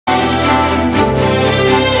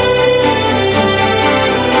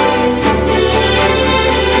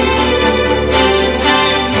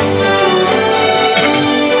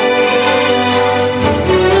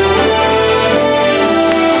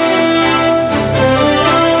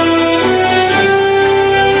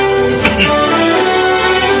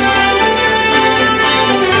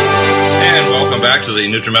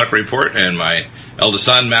Nutrimedical Report, and my eldest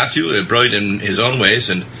son, Matthew, brilliant in his own ways,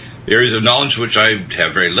 and the areas of knowledge which I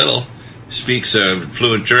have very little, speaks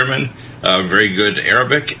fluent German, very good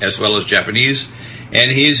Arabic, as well as Japanese,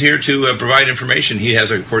 and he is here to provide information. He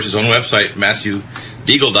has, of course, his own website,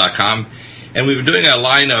 MatthewDeagle.com, and we've been doing a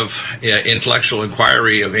line of intellectual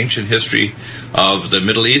inquiry of ancient history of the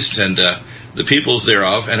Middle East and the peoples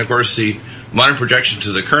thereof, and, of course, the modern projection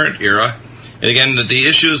to the current era. And again, the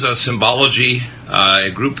issues of symbology,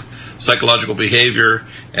 group psychological behavior,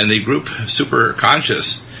 and the group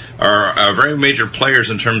superconscious are very major players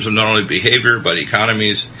in terms of not only behavior, but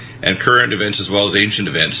economies and current events as well as ancient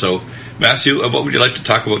events. So, Matthew, what would you like to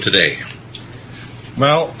talk about today?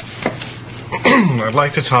 Well, I'd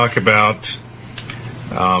like to talk about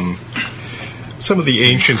some of the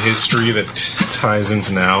ancient history that ties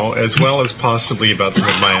into now, as well as possibly about some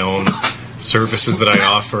of my own services that I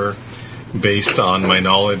offer based on my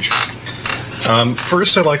knowledge.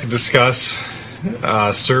 First, I'd like to discuss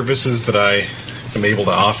services that I am able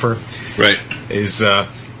to offer. Right.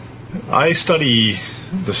 I study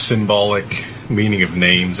the symbolic meaning of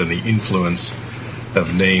names and the influence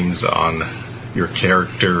of names on your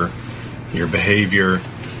character, your behavior,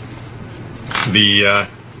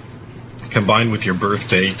 combined with your birth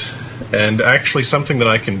date. And actually something that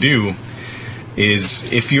I can do is,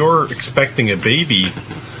 if you're expecting a baby,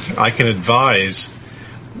 I can advise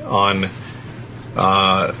on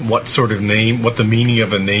what sort of name, what the meaning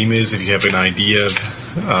of a name is, if you have an idea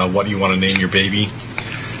of what you want to name your baby,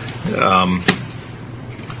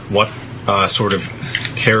 what sort of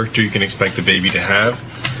character you can expect the baby to have.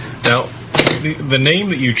 Now, the name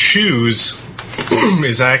that you choose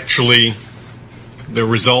is actually the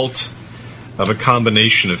result of a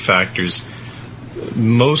combination of factors.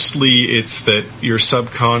 Mostly it's that your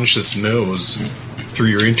subconscious knows through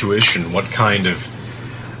your intuition what kind of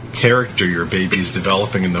character your baby is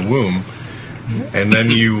developing in the womb, and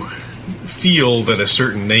then you feel that a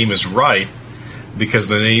certain name is right because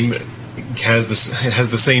the name has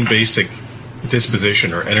the same basic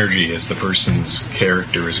disposition or energy as the person's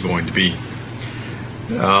character is going to be.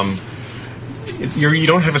 You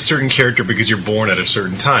don't have a certain character because you're born at a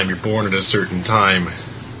certain time. You're born at a certain time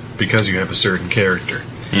because you have a certain character.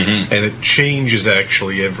 Mm-hmm. And it changes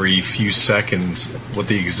actually every few seconds what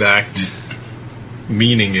the exact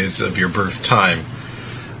meaning is of your birth time.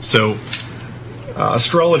 So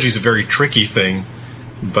astrology is a very tricky thing,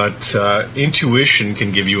 but intuition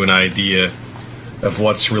can give you an idea of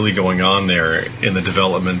what's really going on there in the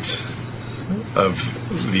development of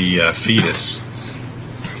the fetus.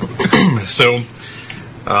 So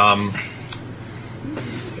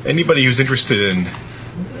anybody who's interested in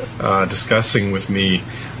discussing with me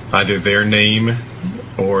either their name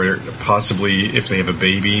or possibly if they have a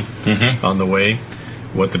baby on the way,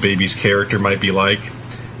 what the baby's character might be like,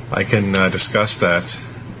 I can discuss that.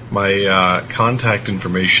 My contact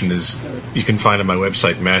information is, you can find on my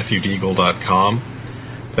website, MatthewDeagle.com.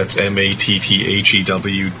 That's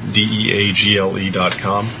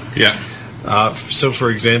MatthewDeagle.com. Yeah. So, for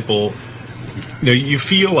example, you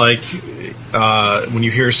feel like when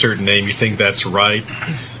you hear a certain name, you think that's right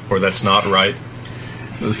or that's not right.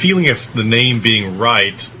 The feeling of the name being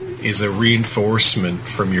right is a reinforcement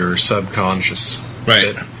from your subconscious.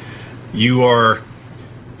 Right. That you are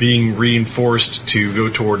being reinforced to go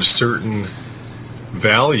toward a certain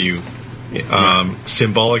value,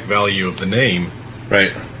 symbolic value of the name.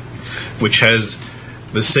 Right. Which has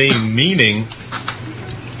the same meaning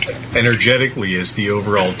energetically as the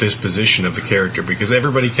overall disposition of the character, because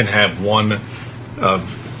everybody can have one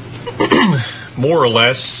of more or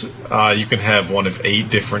less you can have one of 8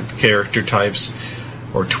 different character types,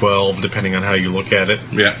 or 12 depending on how you look at it.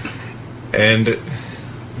 Yeah. And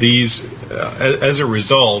these as a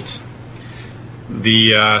result,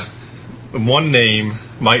 the one name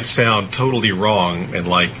might sound totally wrong, and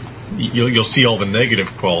like you'll see all the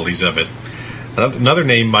negative qualities of it. Another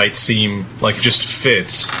name might seem like it just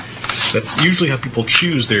fits. That's usually how people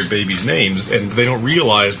choose their babies' names, and they don't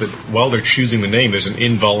realize that while they're choosing the name, there's an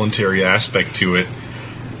involuntary aspect to it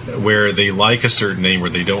where they like a certain name or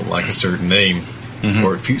they don't like a certain name,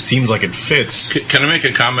 or it seems like it fits. Can I make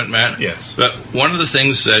a comment, Matt? Yes. But one of the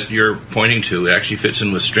things that you're pointing to actually fits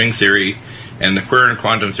in with string theory and the queer and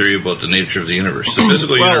quantum theory about the nature of the universe. The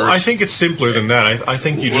physical universe... Well, I think it's simpler than that. I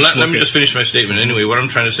think you let me just finish my statement anyway. What I'm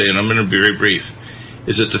trying to say, and I'm going to be very brief,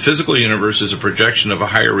 is that the physical universe is a projection of a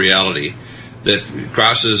higher reality that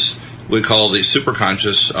crosses what we call the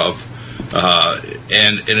superconscious of,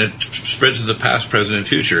 and it spreads to the past, present, and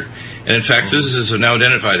future. And in fact, physicists have now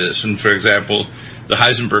identified this. And for example, the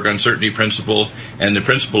Heisenberg uncertainty principle and the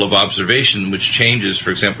principle of observation, which changes,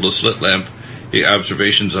 for example, a slit lamp the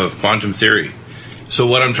observations of quantum theory. So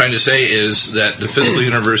what I'm trying to say is that the physical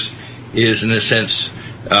universe is, in a sense,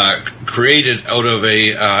 created out of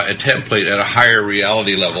a template at a higher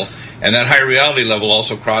reality level, and that higher reality level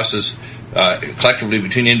also crosses collectively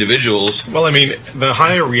between individuals. Well, I mean, the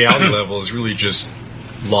higher reality level is really just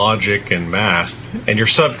logic and math, and your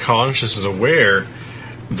subconscious is aware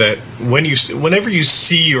that whenever you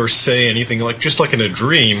see or say anything, just like in a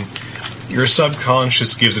dream, your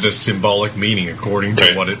subconscious gives it a symbolic meaning according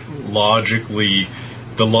to what it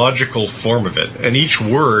the logical form of it, and each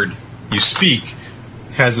word you speak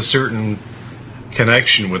has a certain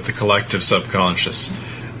connection with the collective subconscious.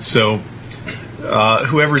 So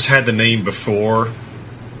whoever's had the name before,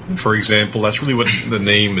 for example, that's really what the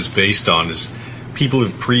name is based on, is people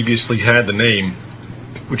who've previously had the name,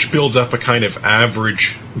 which builds up a kind of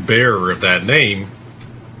average bearer of that name,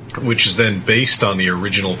 which is then based on the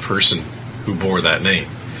original person who bore that name.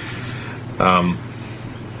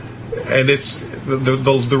 And it's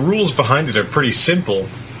the rules behind it are pretty simple,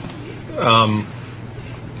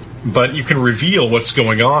 but you can reveal what's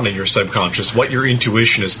going on in your subconscious, what your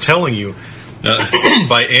intuition is telling you,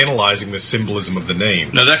 by analyzing the symbolism of the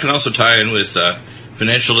name. Now, that can also tie in with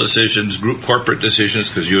financial decisions, corporate decisions,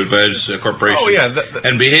 because you advise corporations. Oh, yeah.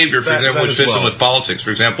 And behavior, for example, which fits in with politics.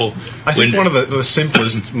 For example, I think one of the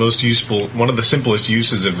simplest, most useful, one of the simplest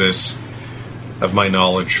uses of this, of my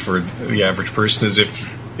knowledge for the average person, is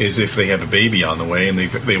if they have a baby on the way and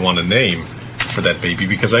they want a name for that baby,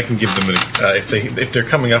 because I can give them if they're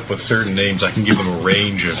coming up with certain names, I can give them a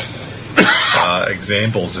range of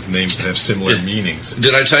examples of names that have similar meanings.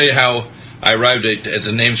 Did I tell you how I arrived at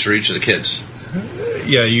the names for each of the kids?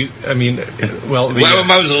 Yeah, mine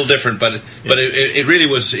was a little different, but it really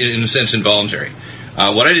was, in a sense, involuntary.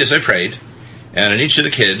 What I did is I prayed, and in each of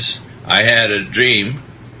the kids, I had a dream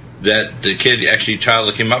that the child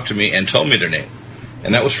that came up to me and told me their name.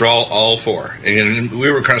 And that was for all four. And we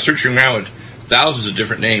were kind of searching around with thousands of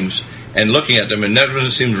different names and looking at them, and none of them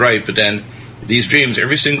seemed right. But then these dreams,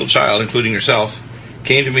 every single child, including yourself,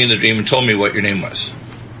 came to me in the dream and told me what your name was.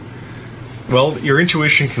 Well, your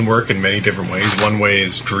intuition can work in many different ways. One way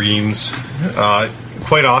is dreams.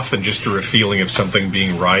 Quite often just through a feeling of something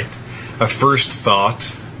being right. A first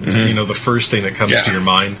thought, the first thing that comes to your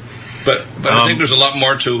mind. But I think there's a lot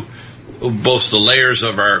more to both the layers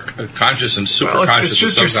of our conscious and superconscious. Well, it's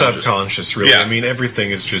just your subconscious, really. Yeah. I mean,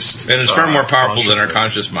 everything is just... And it's far more powerful than our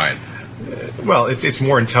conscious mind. Well, it's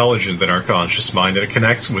more intelligent than our conscious mind, and it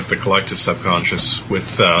connects with the collective subconscious,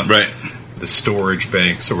 with the storage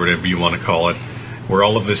banks, or whatever you want to call it, where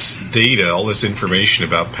all of this data, all this information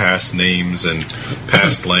about past names and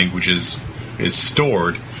past languages is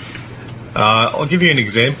stored. I'll give you an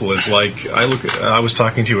example. I was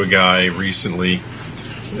talking to a guy recently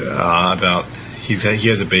about he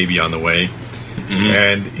has a baby on the way,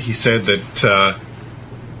 and he said that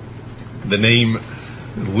the name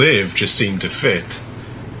Liv just seemed to fit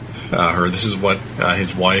her. This is what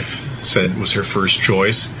his wife said was her first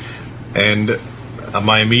choice, and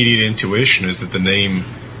my immediate intuition is that the name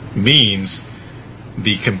means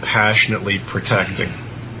the compassionately protecting.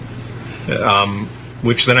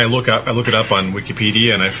 Which then I look it up on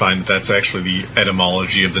Wikipedia, and I find that's actually the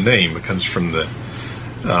etymology of the name. It comes from the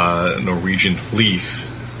Norwegian leaf.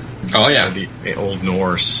 Oh yeah, the Old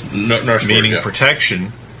Norse, Norse meaning word,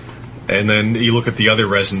 protection. And then you look at the other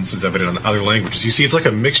resonances of it in other languages. You see, it's like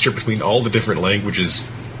a mixture between all the different languages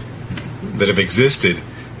that have existed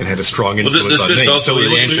and had a strong influence on names. So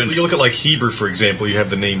you look at like Hebrew, for example. You have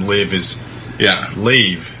the name Liv is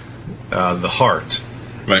Lave, the heart.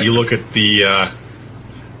 Right. You look at the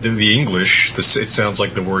English. It sounds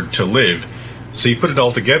like the word to live. So you put it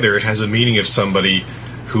all together. It has a meaning of somebody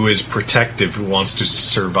who is protective, who wants to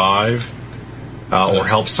survive or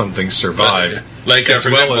help something survive. Like, for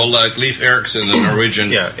example, like Leif Erikson, the Norwegian.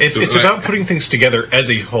 Yeah, it's about putting things together as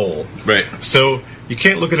a whole. Right. So you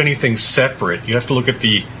can't look at anything separate. You have to look at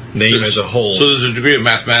the name as a whole. So there's a degree of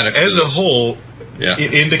mathematics. As a whole,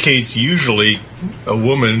 it indicates usually a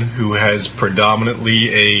woman who has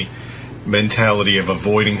predominantly a mentality of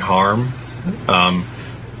avoiding harm,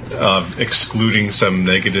 of excluding some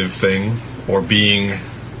negative thing, or being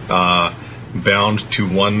bound to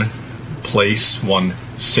one place, one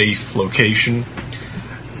safe location,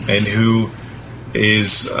 and who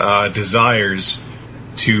is desires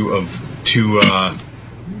to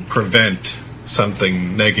prevent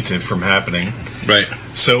something negative from happening. Right.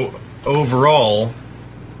 So overall,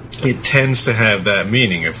 it tends to have that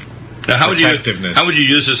meaning of protectiveness. How would you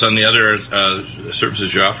use this on the other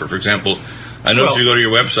services you offer? For example, I know if you go to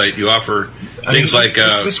your website, you offer things like...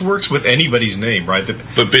 This works with anybody's name, right?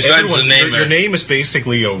 But besides the name... Your name is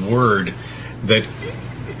basically a word that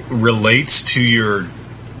relates to your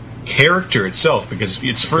character itself, because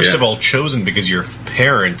it's first of all chosen because your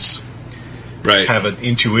parents have an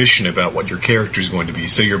intuition about what your character is going to be.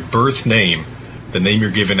 So your birth name, the name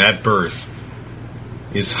you're given at birth,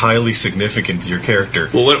 is highly significant to your character.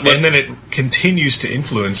 Well, and then it continues to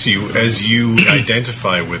influence you as you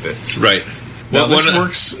identify with it. Right. Now, this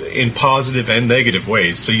works in positive and negative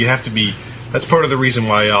ways, so you have to be... That's part of the reason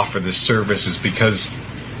why I offer this service, is because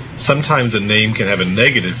sometimes a name can have a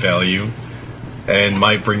negative value and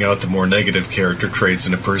might bring out the more negative character traits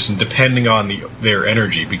in a person, depending on their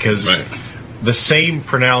energy, because the same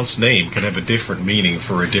pronounced name can have a different meaning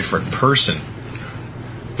for a different person,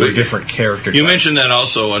 for a different character. You mentioned that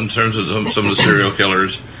also in terms of some of the serial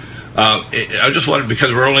killers. I just wanted,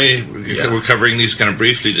 because we're covering these kind of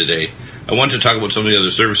briefly today, I wanted to talk about some of the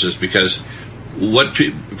other services, because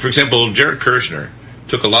for example, Jared Kushner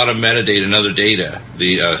took a lot of metadata and other data,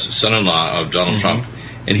 the son-in-law of Donald Trump,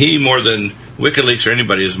 and he, more than WikiLeaks or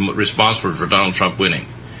anybody, is responsible for Donald Trump winning.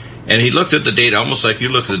 And he looked at the data, almost like you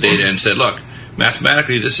look at the data, and said, look,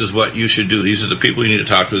 mathematically, this is what you should do. These are the people you need to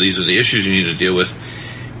talk to. These are the issues you need to deal with.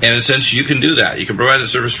 And in a sense, you can do that. You can provide a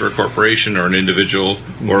service for a corporation or an individual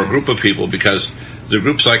or a group of people, because the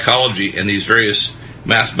group psychology and these various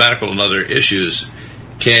mathematical and other issues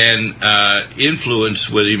can influence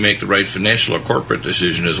whether you make the right financial or corporate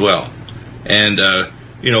decision as well. And,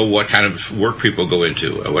 what kind of work people go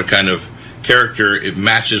into, what kind of character it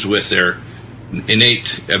matches with their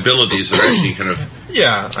innate abilities that are actually kind of...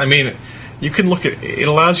 Yeah, I mean, you can look at... It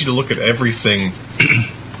allows you to look at everything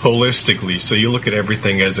holistically, so you look at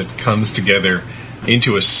everything as it comes together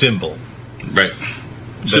into a symbol. Right.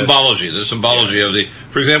 Symbology, the symbology of the...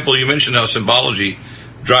 For example, you mentioned how symbology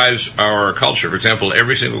drives our culture. For example,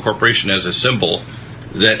 every single corporation has a symbol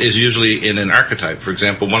that is usually in an archetype. For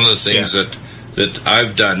example, one of the things that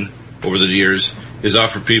I've done over the years is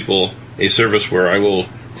offer people a service where I will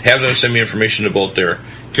have them send me information about their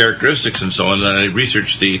characteristics and so on, and then I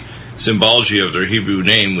research the symbology of their Hebrew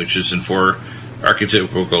name, which is in 4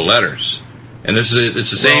 archetypical letters. And it's the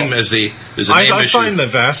same as the name I issue. find the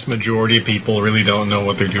vast majority of people really don't know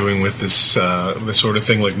what they're doing with this sort of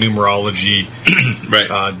thing, like numerology,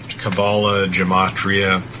 Kabbalah,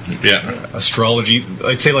 gematria, astrology.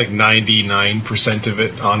 I'd say like 99% of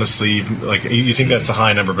it, honestly. Like, you think that's a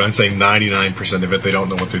high number, but I'm saying 99% of it, they don't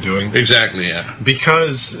know what they're doing. Exactly, yeah.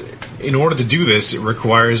 Because in order to do this, it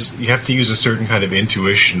requires, you have to use a certain kind of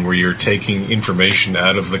intuition where you're taking information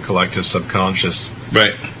out of the collective subconscious.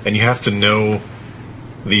 Right. And you have to know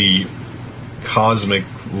the cosmic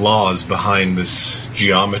laws behind this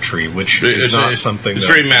geometry, which is not something... It's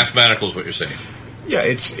very mathematical is what you're saying. Yeah,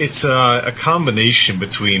 it's a combination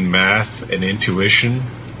between math and intuition,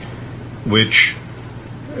 which...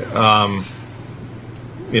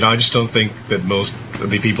 I just don't think that most of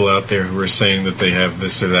the people out there who are saying that they have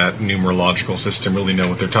this or that numerological system really know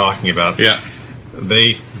what they're talking about. Yeah.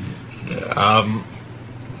 They...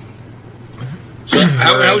 So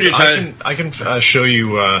how would you tie... I can show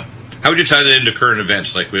you... how would you tie that into current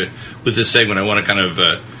events? Like with this segment, I want to kind of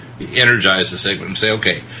energize the segment and say,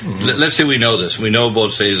 okay, let's say we know this. We know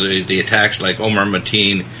about, say, the attacks like Omar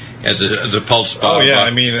Mateen at the Pulse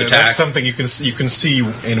attack. That's something you can see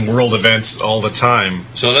in world events all the time.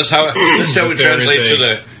 So that's how we translate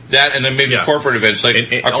to that, and then maybe corporate events, like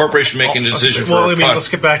a corporation making a decision for... let's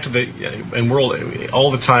get back to in world...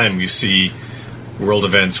 All the time you see world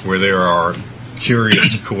events where there are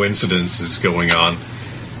curious coincidences going on.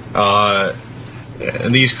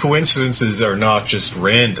 And these coincidences are not just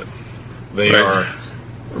random. They are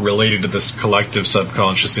related to this collective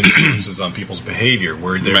subconscious influences on people's behavior,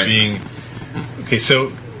 where they're being... Okay,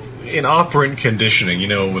 so in operant conditioning,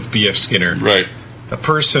 with B.F. Skinner, a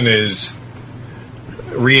person is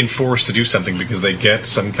reinforced to do something because they get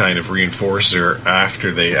some kind of reinforcer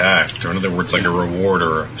after they act, or in other words, like a reward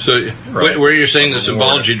or... So where you're saying the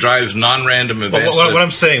symbology drives non-random events... What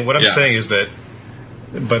I'm saying is that...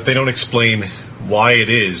 But they don't explain why it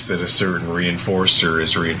is that a certain reinforcer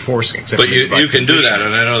is reinforcing. But you can do that,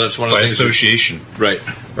 and I know that's one of the things... By association. Right.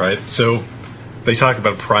 So they talk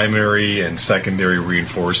about primary and secondary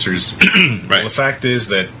reinforcers. Well, the fact is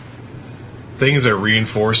that things are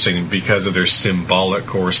reinforcing because of their symbolic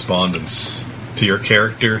correspondence to your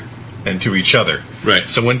character and to each other. Right.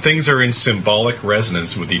 So when things are in symbolic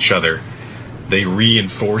resonance with each other, they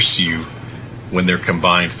reinforce you when they're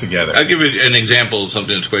combined together. I'll give you an example of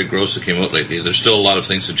something that's quite gross that came out lately. There's still a lot of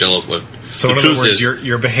things to gel up with. So in other words,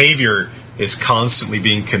 your behavior is constantly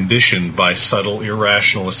being conditioned by subtle,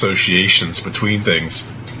 irrational associations between things,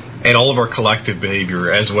 and all of our collective behavior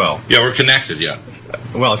as well. Yeah, we're connected, yeah.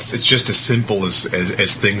 Well, it's just as simple as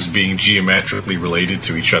things being geometrically related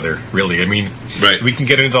to each other, really. I mean, right. We can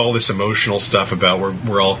get into all this emotional stuff about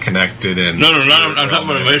we're all connected and... No, I'm talking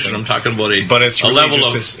about emotion. I'm talking about but it's really level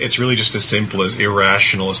it's really just as simple as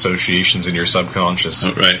irrational associations in your subconscious.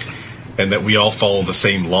 Right. And that we all follow the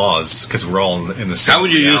same laws because we're all in the same How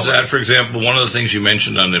would you reality. use that? For example, one of the things you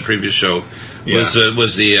mentioned on the previous show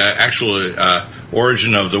was the actual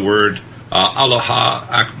origin of the word Aloha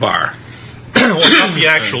Akbar. Well, it's not the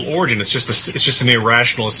actual origin. It's just an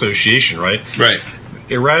irrational association, right? Right.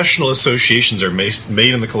 Irrational associations are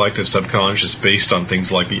made in the collective subconscious based on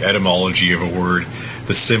things like the etymology of a word,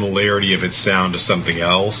 the similarity of its sound to something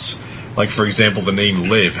else. Like, for example, the name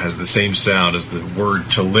live has the same sound as the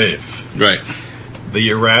word to live. Right. The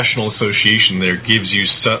irrational association there gives you,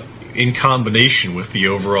 in combination with the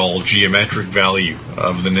overall geometric value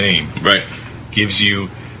of the name, right, gives you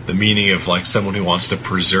the meaning of like someone who wants to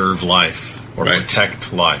preserve life or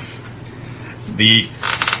protect life. The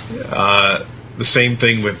same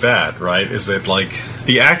thing with that, right? Is that like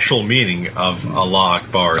the actual meaning of Allah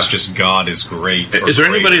Akbar is just God is great. Is there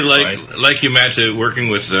anybody like you, Matt, working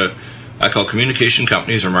with I call communication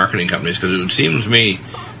companies or marketing companies? Because it would seem to me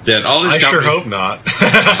that all these companies... sure hope not.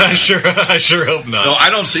 I sure hope not. No,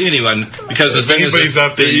 I don't see anyone, because the thing is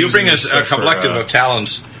that you bring us a collective of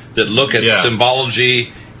talents that look at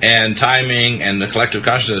symbology and timing and the collective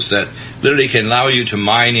consciousness that literally can allow you to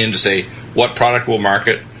mine in to say what product will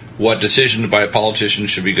market, what decision by a politician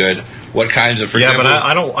should be good, what kinds of... For example, but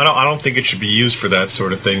I don't think it should be used for that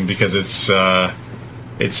sort of thing, because it's well,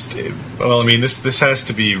 I mean, this has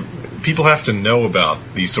to be... People have to know about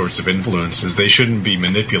these sorts of influences. They shouldn't be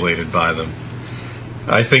manipulated by them.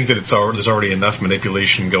 I think that there's already enough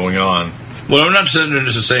manipulation going on. Well, I'm not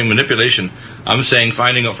saying manipulation. I'm saying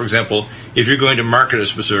finding out, for example, if you're going to market a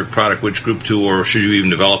specific product, which group to, or should you even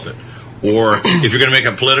develop it? Or if you're going to make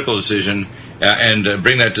a political decision and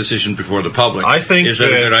bring that decision before the public, I think is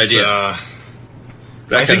that a good idea?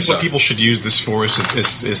 I think what people should use this for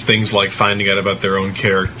is things like finding out about their own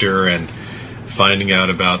character and finding out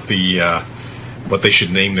about the what they should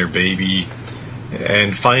name their baby,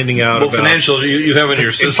 and finding out about financial you have in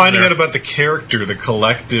your system, and finding out about the character, the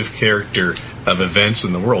collective character of events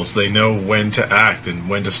in the world, so they know when to act and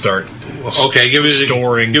when to start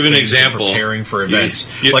storing, give an example, preparing for events.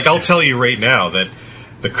 Like, I'll tell you right now that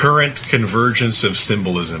the current convergence of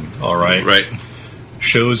symbolism, right,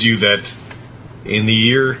 shows you that in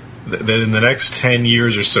the next 10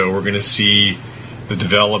 years or so, we're going to see the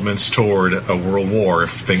developments toward a world war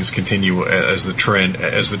if things continue as the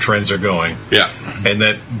trends are going. Yeah. And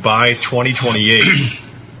that by 2028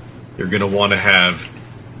 you're going to want to have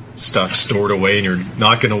stuff stored away, and you're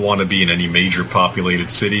not going to want to be in any major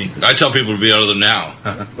populated city. I tell people to be out of them now.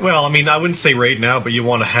 Well, I mean, I wouldn't say right now, but you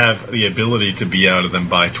want to have the ability to be out of them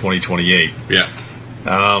by 2028. Yeah.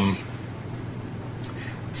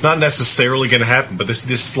 It's not necessarily going to happen, but this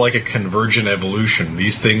is like a convergent evolution.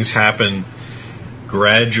 These things happen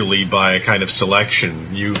gradually by a kind of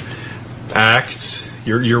selection. You act,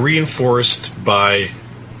 you're reinforced by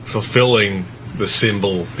fulfilling the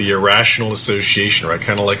symbol, the irrational association, right?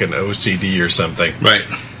 Kind of like an OCD or something. Right.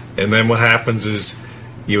 And then what happens is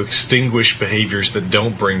you extinguish behaviors that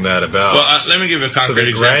don't bring that about. Well, let me give you a concrete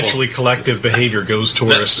example. So gradually collective behavior goes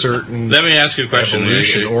toward a certain... Let me ask you a question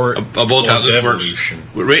about how this works.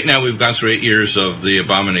 Right now we've gone through 8 years of the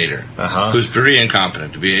Abominator, who's pretty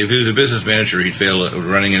incompetent. If he was a business manager, he'd fail at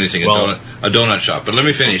running anything, a donut shop. But let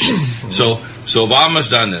me finish. So Obama's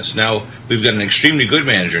done this. Now, we've got an extremely good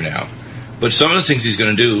manager now. But some of the things he's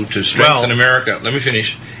going to do to strengthen America, let me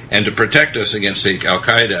finish, and to protect us against, say,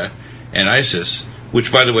 Al-Qaeda and ISIS,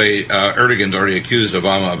 which, by the way, Erdogan's already accused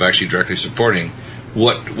Obama of actually directly supporting.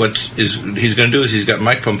 What he's going to do is he's got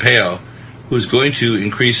Mike Pompeo, who's going to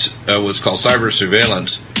increase what's called cyber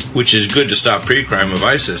surveillance, which is good to stop pre-crime of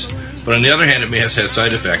ISIS. But on the other hand, it may have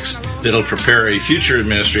side effects that'll prepare a future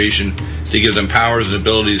administration to give them powers and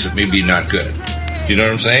abilities that may be not good. You know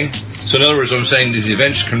what I'm saying? So in other words, I'm saying these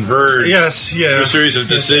events converge to a series of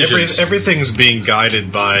decisions. Everything's being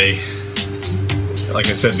guided by, like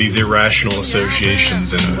I said, these irrational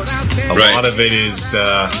associations, and a lot of it is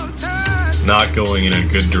not going in a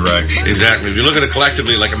good direction. Exactly. If you look at it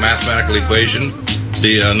collectively like a mathematical equation,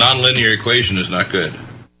 the nonlinear equation is not good.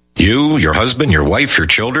 You, your husband, your wife, your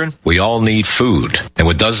children, we all need food. And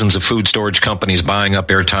with dozens of food storage companies buying up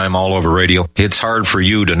airtime all over radio, it's hard for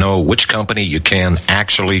you to know which company you can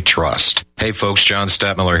actually trust. Hey folks, John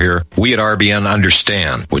Stadtmiller here. We at RBN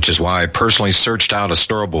understand, which is why I personally searched out a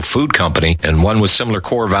storable food company and one with similar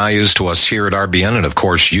core values to us here at RBN and of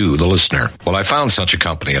course you, the listener. Well, I found such a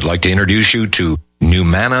company. I'd like to introduce you to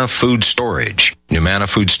Numana Food Storage. Numana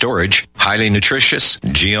Food Storage, highly nutritious,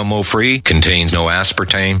 GMO-free, contains no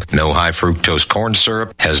aspartame, no high-fructose corn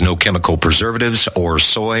syrup, has no chemical preservatives or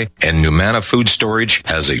soy, and Numana Food Storage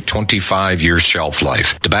has a 25-year shelf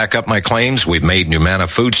life. To back up my claims, we've made Numana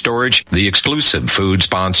Food Storage the exclusive food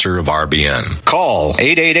sponsor of RBN. Call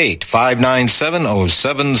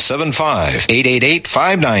 888-597-0775,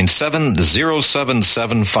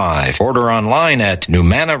 888-597-0775. Order online at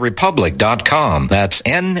NumanaRepublic.com. That's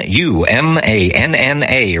NUMANA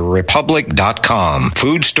Republic.com.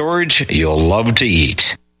 Food storage you'll love to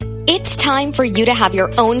eat. It's time for you to have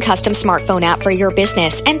your own custom smartphone app for your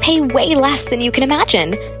business and pay way less than you can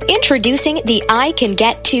imagine. Introducing the I Can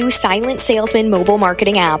Get To Silent Salesman mobile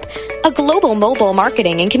marketing app, a global mobile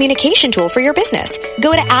marketing and communication tool for your business.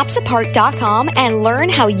 Go to appsapart.com and learn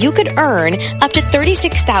how you could earn up to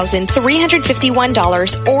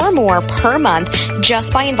 $36,351 or more per month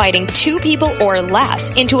just by inviting 2 people or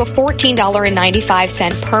less into a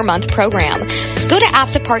 $14.95 per month program. Go to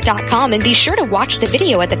appsapart.com and be sure to watch the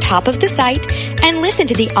video at the top of the site and listen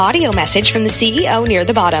to the audio message from the CEO near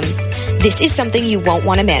the bottom. This is something you won't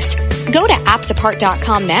want to miss. Go to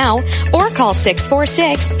appsapart.com now or call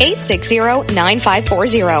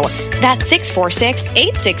 646-860-9540. That's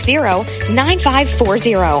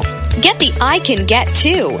 646-860-9540. Get the I Can Get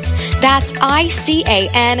To. That's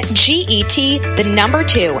ICANGET, the number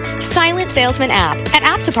 2, Silent Salesman app at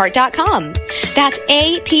appsapart.com. That's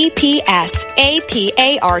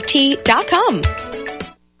APPSAPART.com.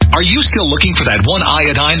 Are you still looking for that one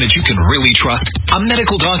iodine that you can really trust? A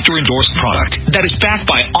medical doctor endorsed product that is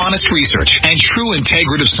backed by honest research and true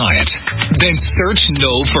integrative science? Then search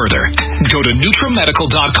no further. Go to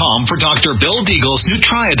Nutrimedical.com for Dr. Bill Deagle's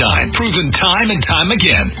Nutriodine, proven time and time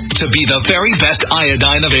again to be the very best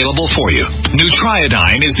iodine available for you.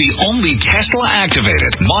 Nutriodine is the only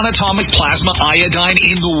Tesla-activated monatomic plasma iodine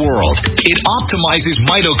in the world. It optimizes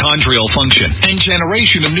mitochondrial function and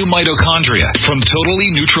generation of new mitochondria from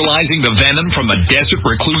totally neutralizing the venom from a desert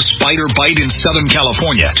recluse spider bite in Southern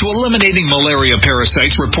California to eliminating malaria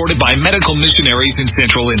parasites reported by medical missionaries in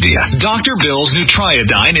Central India. Dr. Bill's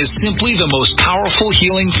Nutriodine is simply the most powerful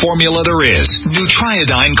healing formula there is.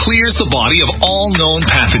 Nutriodine clears the body of all known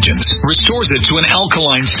pathogens, restores it to an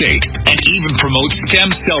alkaline state, and even promotes stem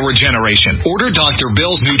cell regeneration. Order Dr.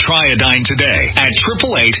 Bill's Nutriodine today at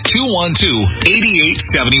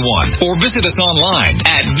 888-212-8871 or visit us online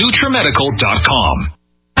at Nutrimedical.com.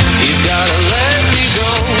 You gotta let me go.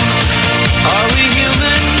 Are we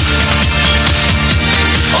human?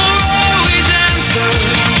 Or are we dancer?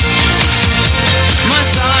 My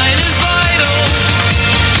sign is vital.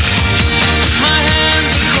 My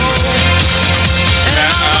hands are cold. And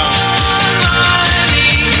on my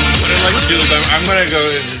knees. What I'd like to do is I'm going to go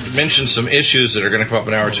mention some issues that are going to come up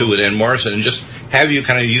in hour 2 with Ann Morrison and just have you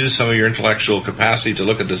kind of use some of your intellectual capacity to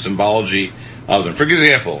look at the symbology of them. For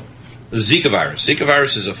example, the Zika virus. Zika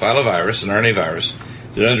virus is a filovirus, an RNA virus,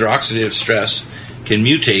 that under oxidative stress can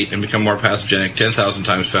mutate and become more pathogenic 10,000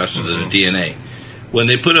 times faster than the DNA. When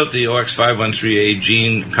they put out the OX513A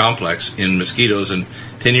gene complex in mosquitoes and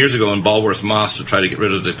 10 years ago in Ballworth moths to try to get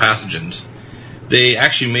rid of the pathogens, they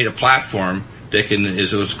actually made a platform that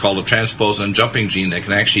is what's called a transposon jumping gene that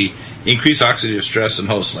can actually increase oxidative stress in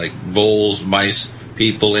hosts like voles, mice,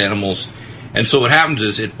 people, animals. And so what happens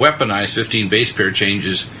is it weaponized 15 base pair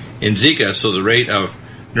changes in Zika, so the rate of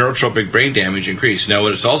neurotropic brain damage increased. Now,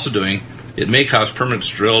 what it's also doing, it may cause permanent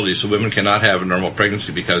sterility, so women cannot have a normal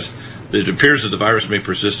pregnancy because it appears that the virus may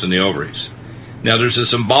persist in the ovaries. Now, there's a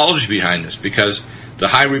symbology behind this because the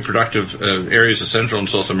high reproductive areas of Central and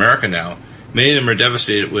South America now, many of them are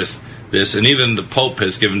devastated with this, and even the Pope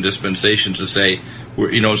has given dispensations to say,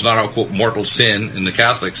 it's not a quote mortal sin in the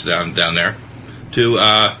Catholics down there to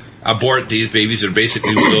abort these babies that are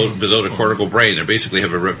basically without a cortical brain. They basically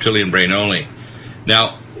have a reptilian brain only.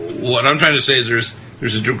 Now, what I'm trying to say, there's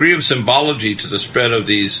a degree of symbology to the spread of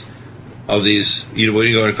these what are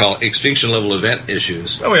you going to call extinction level event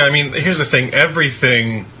issues. Oh yeah, I mean, here's the thing: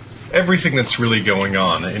 everything that's really going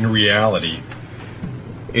on in reality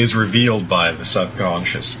is revealed by the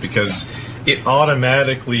subconscious because it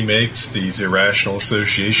automatically makes these irrational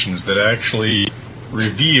associations that actually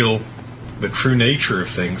reveal the true nature of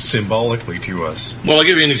things symbolically to us. Well, I'll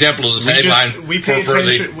give you an example of the tagline. We pay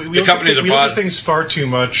attention. We look at things far too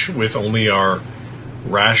much with only our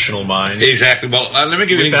rational mind. Exactly. Well, let me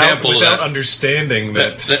give you an example without of that. Understanding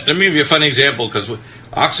that. Let me give you a funny example because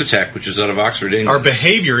Oxitec, which is out of Oxford, England. Our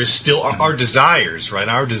behavior is still our desires, right?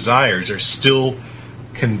 Our desires are still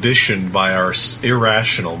conditioned by our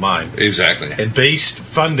irrational mind. Exactly. And based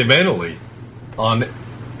fundamentally on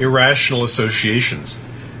irrational associations.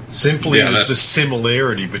 Simply Yeah, the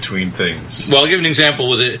similarity between things. Well, I'll give you an example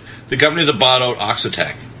with the company that bought out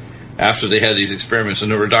Oxitec after they had these experiments,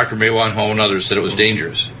 and there were Dr. Maywan Ho and others said it was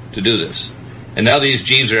dangerous to do this. And now these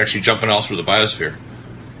genes are actually jumping all through the biosphere.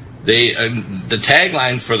 The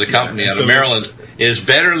tagline for the company out of Maryland is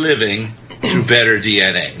 "Better living through better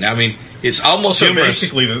DNA." Now, I mean, it's almost so humorous.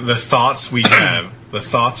 basically the thoughts we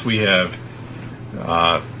have,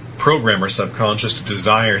 program our subconscious to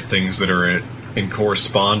desire things that are in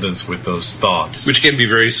correspondence with those thoughts. Which can be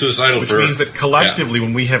very suicidal. Which means that collectively,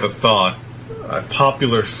 when we have a thought, a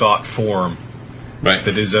popular thought form right.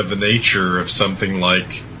 that is of the nature of something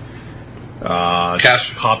like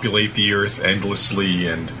just populate the earth endlessly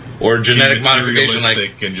and or genetic modification,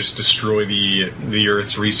 and just destroy the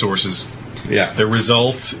earth's resources. Yeah. The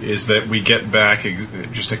result is that we get back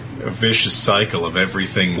just a vicious cycle of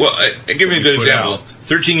everything. Well, I'll give you a good example.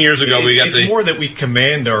 13 years ago, it's more that we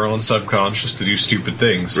command our own subconscious to do stupid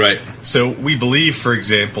things. Right. So we believe, for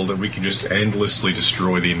example, that we can just endlessly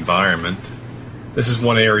destroy the environment. This is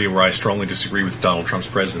one area where I strongly disagree with Donald Trump's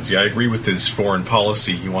presidency. I agree with his foreign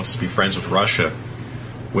policy. He wants to be friends with Russia,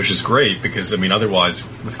 which is great because, I mean, otherwise,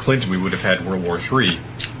 with Clinton, we would have had World War III.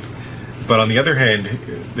 But on the other hand,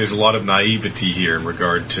 there's a lot of naivety here in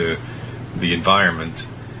regard to the environment.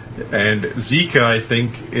 And Zika, I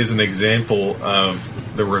think, is an example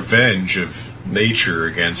of the revenge of nature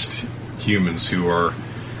against humans who are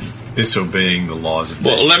disobeying the laws of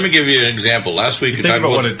nature. Well, let me give you an example. Last week, think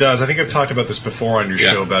about what it does. I think I've talked about this before on your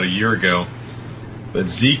show about a year ago. That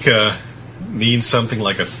Zika means something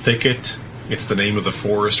like a thicket. It's the name of the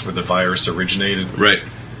forest where the virus originated. Right.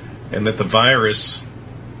 And that the virus,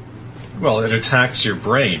 well, it attacks your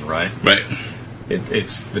brain, right? Right.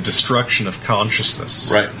 It's the destruction of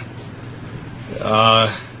consciousness. Right.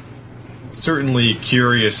 Certainly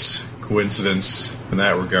curious coincidence in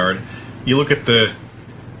that regard. You look at the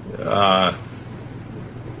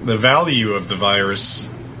value of the virus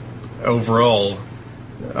overall.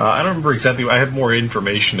 I don't remember exactly. I have more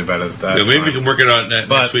information about it at that time. Maybe we can work it on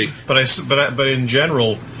next week. But in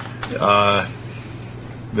general,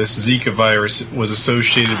 this Zika virus was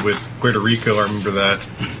associated with Puerto Rico. I remember that.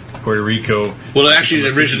 Puerto Rico. Well, it actually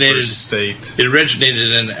originated. State. It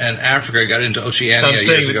originated in Africa. Got into Oceania I'm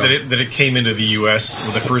saying years ago. that it came into the U.S.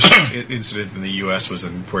 Well, the first incident in the U.S. was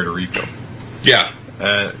in Puerto Rico. Yeah.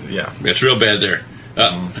 Yeah. It's real bad there.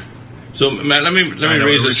 So, Matt, let me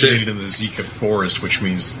raise this. It originated in the Zika forest, which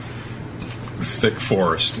means thick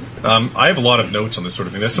forest. I have a lot of notes on this sort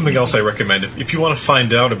of thing. That's something else I recommend. If you want to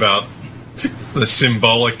find out about the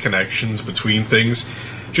symbolic connections between things,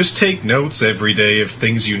 just take notes every day of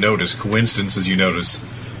things you notice, coincidences you notice,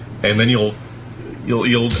 and then you'll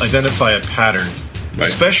identify a pattern, right.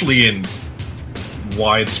 Especially in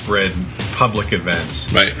widespread public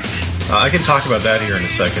events. Right. I can talk about that here in a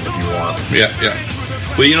second if you want. Yeah.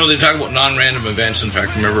 Well, they talk about non-random events. In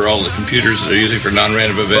fact, remember all the computers that they're using for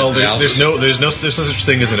non-random event analysis? There's no such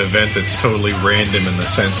thing as an event that's totally random in the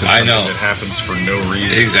sense of something that happens for no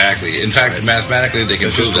reason. Exactly. In fact, mathematically, they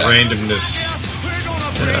can prove just that. Randomness.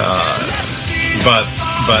 But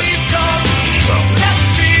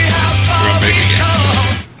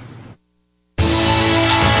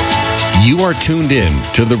You are tuned in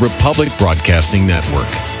to the Republic Broadcasting Network.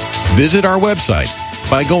 Visit our website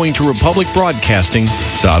by going to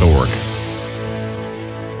republicbroadcasting.org.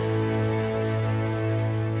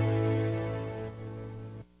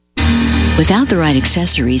 Without the right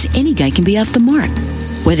accessories, any guy can be off the mark.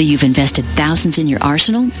 Whether you've invested thousands in your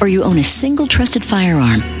arsenal or you own a single trusted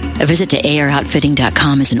firearm, a visit to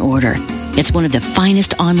AROutfitting.com is in order. It's one of the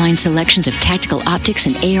finest online selections of tactical optics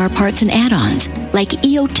and AR parts and add-ons, like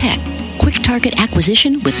EOTech, quick target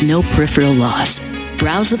acquisition with no peripheral loss.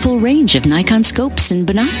 Browse the full range of Nikon scopes and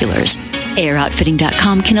binoculars.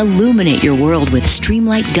 AROutfitting.com can illuminate your world with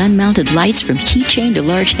Streamlight gun-mounted lights from keychain to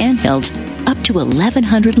large handhelds, up to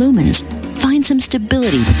 1,100 lumens. Find some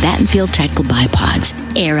stability with Battenfield tactical bipods.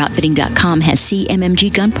 AirOutfitting.com has CMMG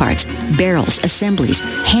gun parts, barrels, assemblies,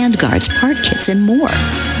 handguards, part kits, and more.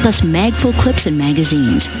 Plus mag-full clips and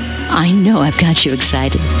magazines. I know I've got you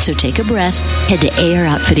excited, so take a breath. Head to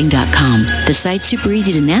AirOutfitting.com. The site's super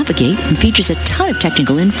easy to navigate and features a ton of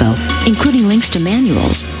technical info, including links to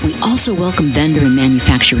manuals. We also welcome vendor and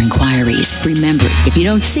manufacturer inquiries. Remember, if you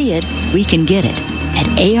don't see it, we can get it at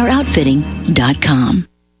AirOutfitting.com.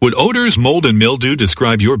 Would odors, mold, and mildew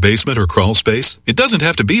describe your basement or crawl space? It doesn't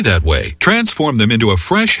have to be that way. Transform them into a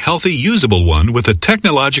fresh, healthy, usable one with the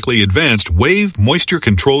technologically advanced Wave Moisture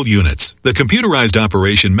Control Units. The computerized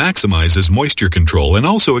operation maximizes moisture control and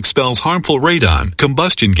also expels harmful radon,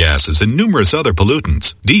 combustion gases, and numerous other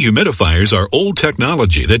pollutants. Dehumidifiers are old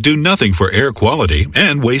technology that do nothing for air quality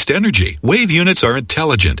and waste energy. Wave units are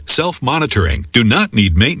intelligent, self-monitoring, do not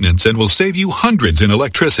need maintenance, and will save you hundreds in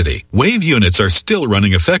electricity. Wave units are still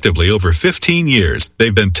running effectively over 15 years.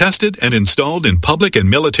 They've been tested and installed in public and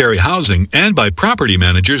military housing and by property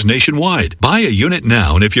managers nationwide. Buy a unit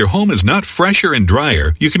now, and if your home is not fresher and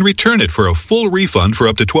drier, you can return it for a full refund for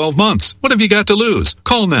up to 12 months. What have you got to lose?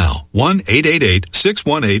 Call now.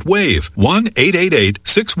 1-888-618-WAVE.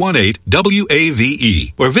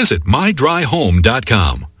 1-888-618-WAVE. Or visit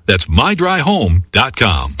mydryhome.com. That's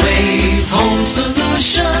mydryhome.com. Wave Home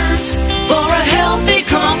Solutions for a healthy,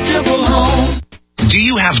 comfortable home. Do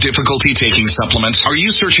you have difficulty taking supplements? Are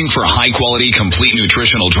you searching for a high-quality, complete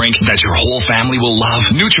nutritional drink that your whole family will love?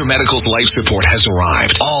 Nutrimedical's Life Support has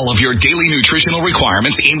arrived. All of your daily nutritional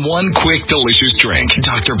requirements in one quick, delicious drink.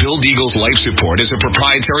 Dr. Bill Deagle's Life Support is a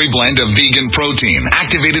proprietary blend of vegan protein,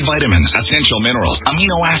 activated vitamins, essential minerals,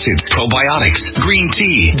 amino acids, probiotics, green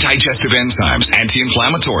tea, digestive enzymes,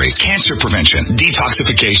 anti-inflammatories, cancer prevention,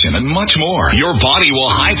 detoxification, and much more. Your body will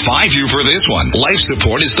high-five you for this one. Life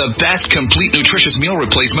Support is the best complete nutritious meal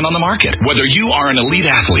replacement on the market. Whether you are an elite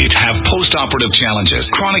athlete, have post-operative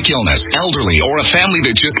challenges, chronic illness, elderly, or a family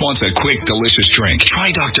that just wants a quick, delicious drink,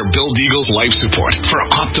 try Dr. Bill Deagle's Life Support for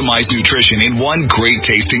optimized nutrition in one great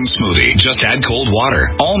tasting smoothie. Just add cold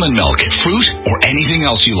water, almond milk, fruit, or anything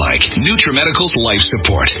else you like. Nutrimedical's Life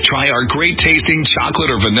Support. Try our great tasting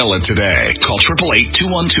chocolate or vanilla today. Call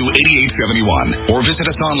 888-212-8871 or visit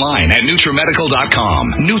us online at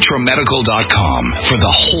Nutrimedical.com. Nutrimedical.com for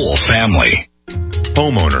the whole family.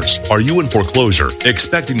 Homeowners, are you in foreclosure,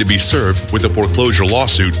 expecting to be served with a foreclosure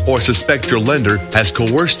lawsuit, or suspect your lender has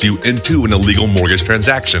coerced you into an illegal mortgage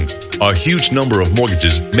transaction? A huge number of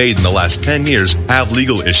mortgages made in the last 10 years have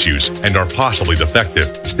legal issues and are possibly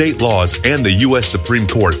defective. State laws and the U.S. Supreme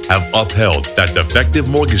Court have upheld that defective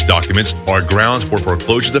mortgage documents are grounds for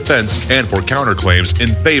foreclosure defense and for counterclaims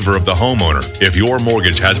in favor of the homeowner. If your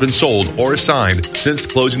mortgage has been sold or assigned since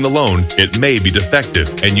closing the loan, it may be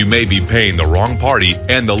defective and you may be paying the wrong party,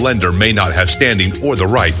 and the lender may not have standing or the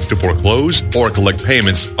right to foreclose or collect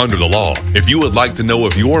payments under the law. If you would like to know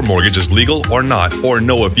if your mortgage is legal or not, or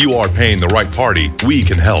know if you are paying the right party, we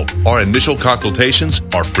can help. Our initial consultations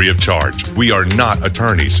are free of charge. We are not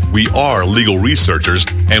attorneys. We are legal researchers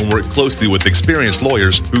and work closely with experienced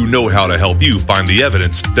lawyers who know how to help you find the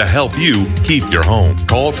evidence to help you keep your home.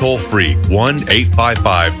 Call toll-free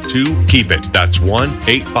 1-855-2-KEEP-IT. That's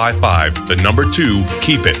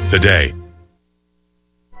 1-855-2-KEEP-IT today.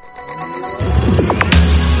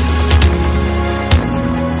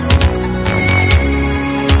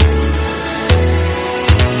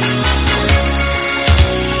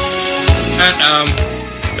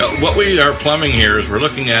 What we are plumbing here is we're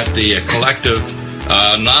looking at the collective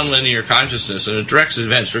nonlinear consciousness and it directs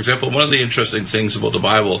events. For example, one of the interesting things about the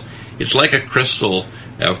Bible, it's like a crystal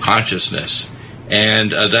of consciousness.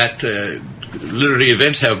 And that literally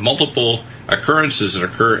events have multiple occurrences that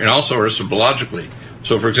occur and also are symbologically.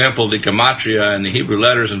 So, for example, the gematria and the Hebrew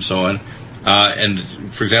letters and so on, and,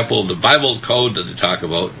 for example, the Bible code that they talk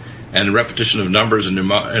about and the repetition of numbers and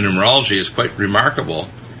numerology is quite remarkable.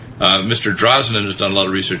 Mr. Drosnin has done a lot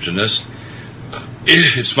of research in this.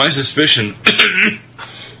 It's my suspicion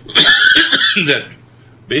that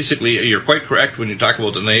basically you're quite correct when you talk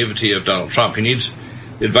about the naivety of Donald Trump. He needs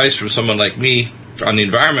advice from someone like me on the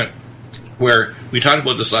environment, where we talked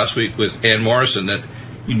about this last week with Ann Morrison, that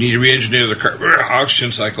you need to re-engineer the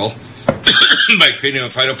oxygen cycle by creating a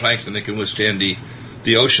phytoplankton that can withstand the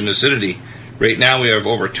ocean acidity. Right now we have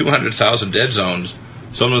over 200,000 dead zones,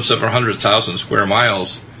 some of them several 100,000 square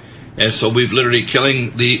miles. And so we've literally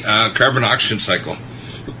killing the carbon oxygen cycle.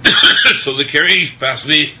 So the carrying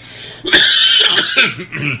capacity,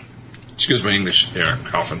 excuse my English, there,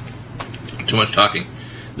 coughing, too much talking.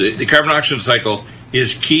 The carbon oxygen cycle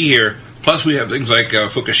is key here. Plus we have things like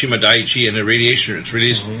Fukushima Daiichi and the radiation it's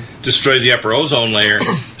released destroyed the upper ozone layer.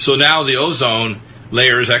 So now the ozone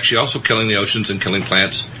layer is actually also killing the oceans and killing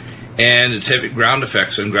plants. And it's heavy ground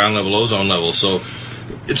effects and ground level ozone levels. So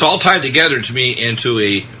it's all tied together to me into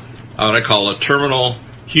what I call a terminal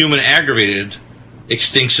human aggravated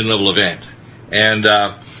extinction level event. And,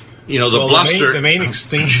 bluster... The main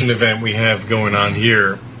extinction event we have going on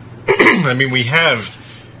here, I mean,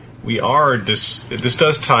 this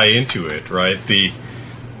does tie into it, right? The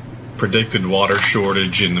predicted water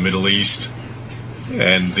shortage in the Middle East,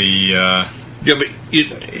 and the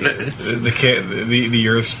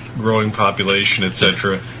Earth's growing population,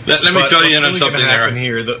 etc. Let me fill you in on something there.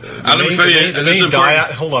 Here, the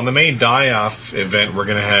main die-off event we're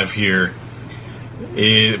going to have here,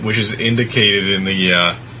 which is indicated in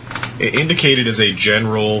the indicated as a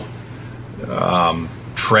general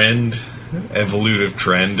trend, evolutive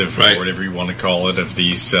trend of whatever you want to call it, of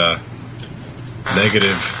these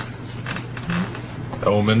negative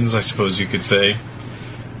omens, I suppose you could say,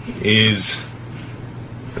 is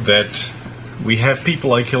that we have people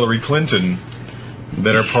like Hillary Clinton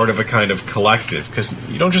that are part of a kind of collective, because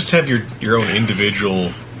you don't just have your own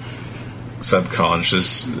individual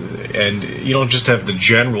subconscious, and you don't just have the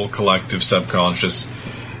general collective subconscious.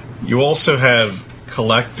 You also have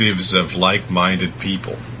collectives of like-minded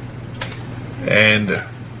people. And,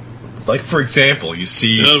 like, for example, you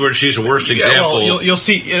see... In other words, she's the worst example. Well, you'll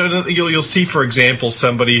see, for example,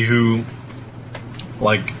 somebody who,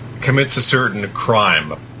 like, commits a certain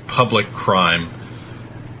crime, a public crime,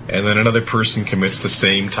 and then another person commits the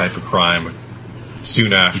same type of crime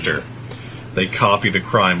soon after. They copy the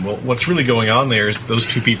crime. Well, what's really going on there is those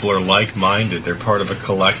two people are like-minded. They're part of a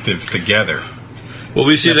collective together. Well,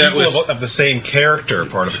 we see that people of the same character are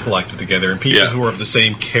part of a collective together, and people who are of the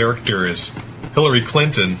same character as Hillary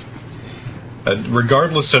Clinton,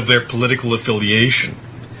 regardless of their political affiliation,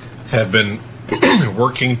 have been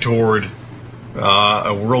working toward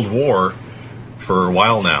a world war for a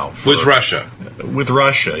while now. With Russia. With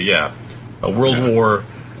Russia, yeah. A world war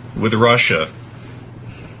with Russia.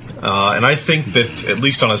 And I think that, at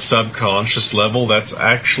least on a subconscious level, that's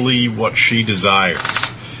actually what she desires.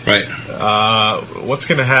 Right. What's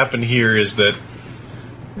going to happen here is that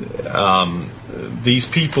these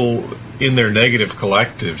people in their negative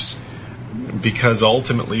collectives, because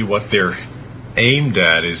ultimately what they're aimed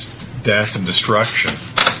at is death and destruction,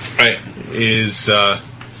 right, is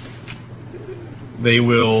they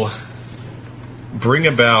will bring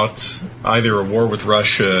about either a war with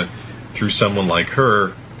Russia through someone like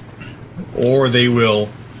her, or they will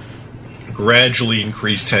gradually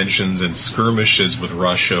increase tensions and skirmishes with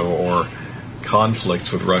Russia or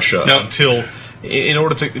conflicts with Russia until, in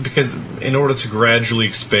order to gradually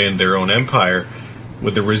expand their own empire,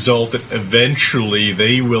 with the result that eventually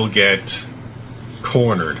they will get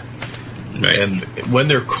cornered. Right. And when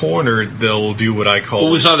they're cornered, they'll do what I call...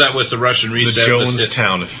 Well, we saw that with the Russian reset. The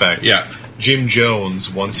Jonestown effect. Yeah. Jim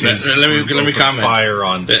Jones, once his let me comment. Fire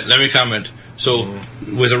on... Let me comment. So,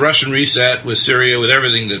 with the Russian reset, with Syria, with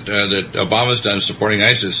everything that Obama's done supporting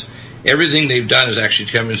ISIS, everything they've done is actually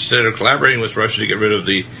come, instead of collaborating with Russia to get rid of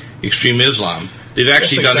the extreme Islam, they've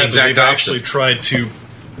actually done the exact opposite. They've actually tried to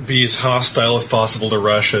be as hostile as possible to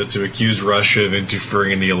Russia, to accuse Russia of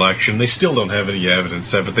interfering in the election. They still don't have any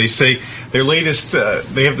evidence of it. They say their latest,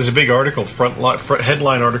 there's a big article, front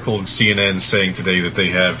headline article in CNN saying today that they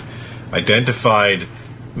have identified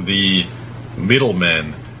the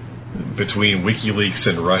middlemen between WikiLeaks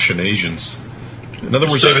and Russian agents. In other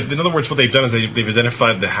words, what they've done is they've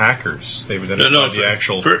identified the hackers. They've identified the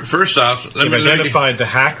actual. First off, they've identified the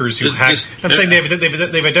hackers who hacked. I'm saying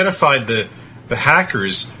they've identified the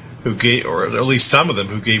hackers who gave, or at least some of them,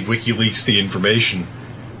 who gave WikiLeaks the information.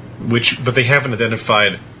 But they haven't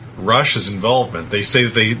identified Russia's involvement. They say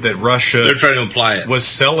that Russia. They're trying to imply it. Was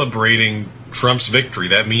celebrating Trump's victory.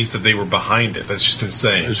 That means that they were behind it. That's just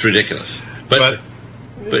insane. It's ridiculous. But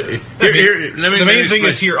the main thing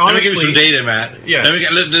is here, honestly... Let me give you some data, Matt. Yes.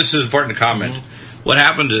 This is important to comment. Mm-hmm. What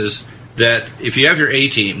happened is that if you have your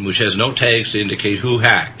A-team, which has no tags to indicate who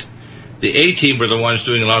hacked, the A-team were the ones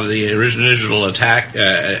doing a lot of the original attack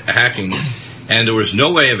hacking, and there was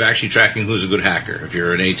no way of actually tracking who's a good hacker if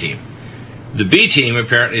you're an A-team. The B-team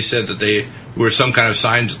apparently said that they were some kind of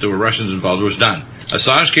signs that there were Russians involved. There was none.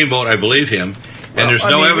 Assange came out, I believe him, and there's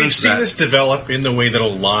no evidence of that. We've seen this develop in the way that a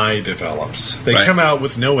lie develops. They come out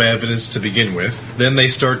with no evidence to begin with, then they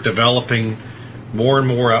start developing more and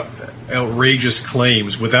more outrageous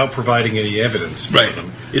claims without providing any evidence for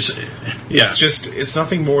them. It's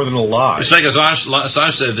nothing more than a lie. It's like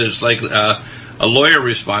Assange said, it's like a lawyer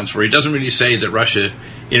response where he doesn't really say that Russia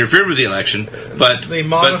interfered with the election, but they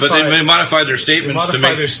modify their statements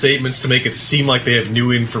to make it seem like they have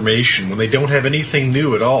new information when they don't have anything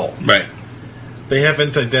new at all. Right. They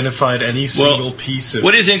haven't identified any single piece of...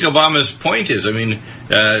 What do you think Obama's point is? I mean,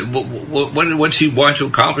 what's he want to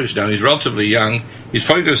accomplish now? He's relatively young. He's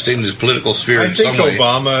probably going to stay in his political sphere in some way. I think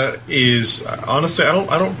Obama is... Honestly,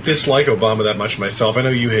 I don't dislike Obama that much myself. I know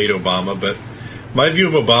you hate Obama, but my view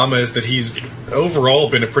of Obama is that he's overall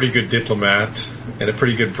been a pretty good diplomat and a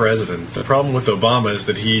pretty good president. The problem with Obama is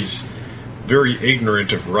that he's very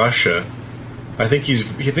ignorant of Russia I think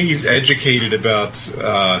he's educated about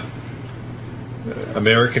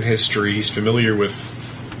American history. He's familiar with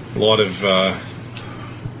a lot of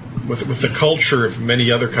with the culture of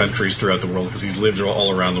many other countries throughout the world because he's lived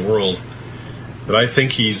all around the world. But I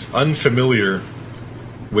think he's unfamiliar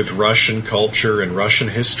with Russian culture and Russian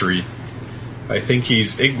history. I think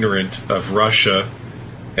he's ignorant of Russia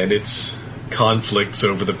and its conflicts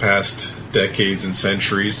over the past decades and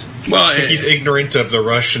centuries. Well, I think he's ignorant of the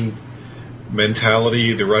Russian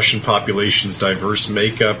mentality, the Russian population's diverse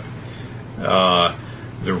makeup,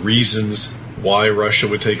 the reasons why Russia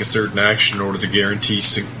would take a certain action in order to guarantee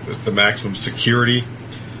the maximum security.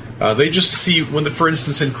 They just see, for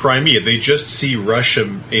instance, in Crimea, they just see Russia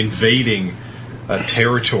invading a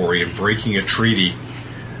territory and breaking a treaty.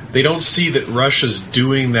 They don't see that Russia's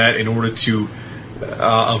doing that in order to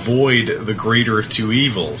avoid the greater of two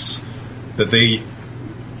evils. That they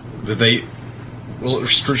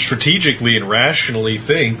strategically and rationally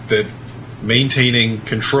think that maintaining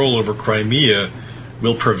control over Crimea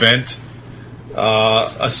will prevent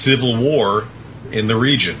a civil war in the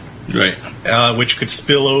region, right? Which could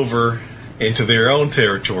spill over into their own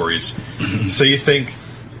territories. So you think,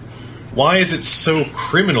 why is it so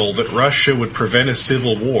criminal that Russia would prevent a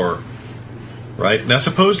civil war? Right? Now,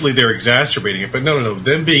 supposedly they're exacerbating it, but no.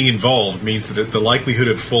 Them being involved means that the likelihood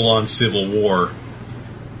of full-on civil war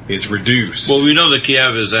is reduced. Well, we know that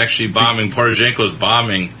Kiev is actually bombing, Poroshenko's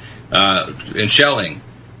bombing and shelling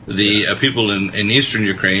the people in eastern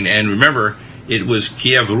Ukraine. And remember, it was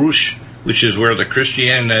Kiev Rush, which is where the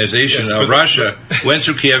Christianization of Russia went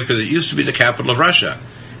through Kiev because it used to be the capital of Russia.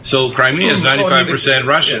 So Crimea is 95%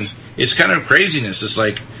 Russian. Yes. It's kind of craziness. It's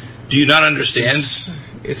like, do you not understand?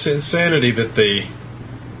 It's insanity that they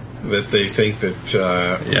think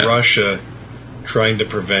that Russia trying to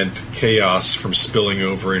prevent chaos from spilling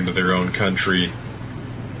over into their own country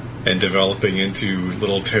and developing into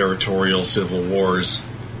little territorial civil wars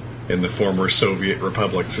in the former Soviet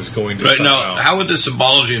republics is going to Now, how would the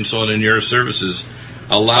symbology and so on in your services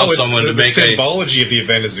allow someone to make the symbology of the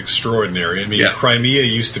event is extraordinary. I mean, Crimea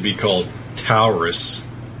used to be called Taurus,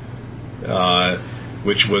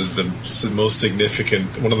 which was one of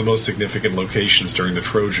the most significant locations during the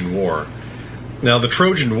Trojan War. Now, the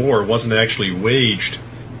Trojan War wasn't actually waged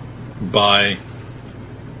by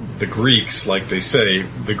the Greeks, like they say.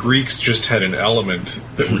 The Greeks just had an element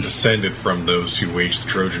that were descended from those who waged the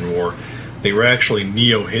Trojan War. They were actually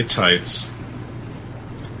Neo-Hittites,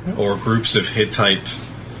 or groups of Hittite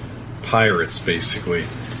pirates, basically.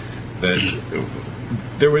 That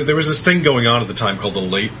there was this thing going on at the time called the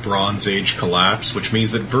Late Bronze Age collapse, which means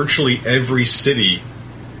that virtually every city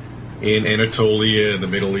in Anatolia, the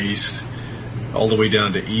Middle East, all the way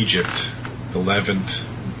down to Egypt, the Levant,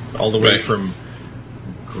 all the way from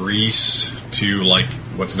Greece to like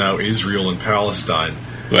what's now Israel and Palestine,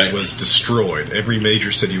 was destroyed. Every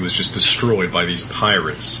major city was just destroyed by these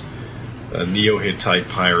pirates, Neo-Hittite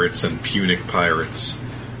pirates and Punic pirates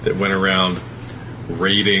that went around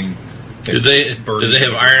raiding. Did they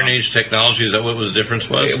have Iron Age technology? Is that what the difference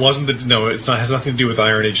was? It wasn't. It's not. Has nothing to do with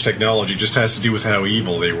Iron Age technology. It just has to do with how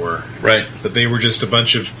evil they were. Right. That they were just a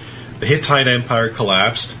bunch of. The Hittite Empire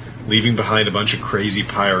collapsed, leaving behind a bunch of crazy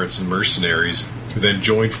pirates and mercenaries, who then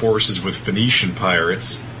joined forces with Phoenician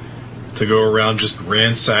pirates to go around just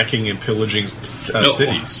ransacking and pillaging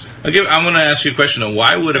cities. I'm going to ask you a question.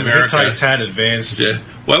 Why would America? Hittites had advanced.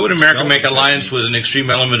 Why would America make alliance with an extreme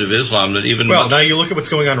element of Islam that even? Well, now you look at what's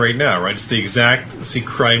going on right now, right? It's the exact. See,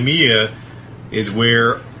 Crimea is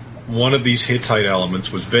where one of these Hittite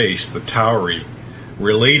elements was based, the Tauri,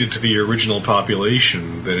 related to the original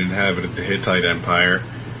population that inhabited the Hittite Empire,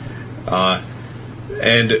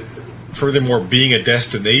 and furthermore, being a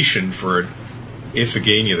destination for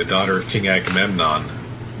Iphigenia, the daughter of King Agamemnon,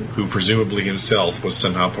 who presumably himself was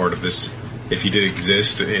somehow part of this, if he did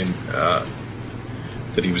exist, in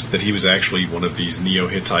that he was actually one of these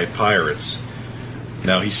Neo-Hittite pirates.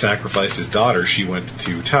 Now, he sacrificed his daughter. She went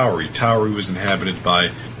to Tauri. Tauri was inhabited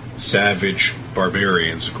by savage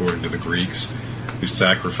barbarians, according to the Greeks,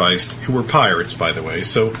 who were pirates, by the way.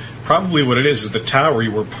 So probably what it is the Tauri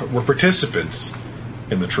were participants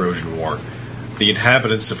in the Trojan War, the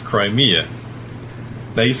inhabitants of Crimea.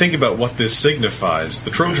 Now you think about what this signifies.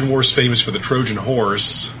 The Trojan War is famous for the Trojan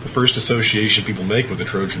horse. The first association people make with the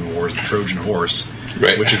Trojan War is the Trojan horse,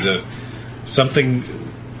 which is something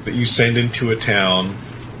that you send into a town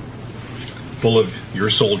full of your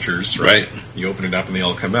soldiers. Right. You open it up and they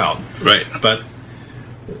all come out. Right. But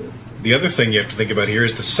the other thing you have to think about here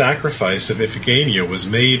is the sacrifice of Iphigenia was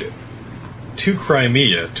made to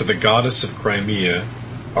Crimea, to the goddess of Crimea,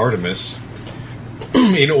 Artemis,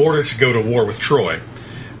 in order to go to war with Troy.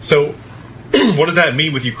 So what does that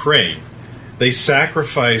mean with Ukraine? They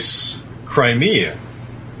sacrifice Crimea,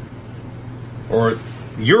 or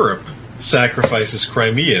Europe sacrifices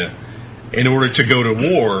Crimea in order to go to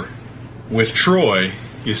war with Troy,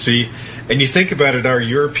 you see. And you think about it, our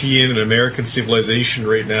European and American civilization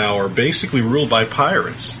right now are basically ruled by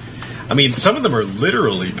pirates. I mean, some of them are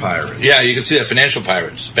literally pirates. Yeah, you can see that, financial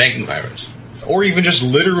pirates, banking pirates. Or even just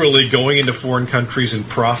literally going into foreign countries and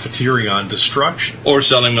profiteering on destruction. Or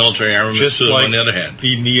selling military armaments just to them like on the other hand.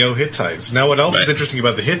 The Neo-Hittites. Now, what else is interesting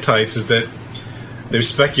about the Hittites is that there's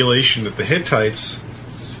speculation that the Hittites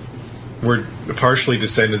were partially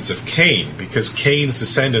descendants of Cain, because Cain's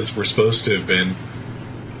descendants were supposed to have been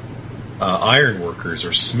iron workers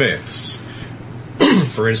or smiths.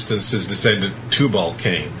 For instance, his descendant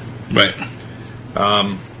Tubal-Cain. Right.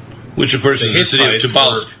 Which, of course, is the city of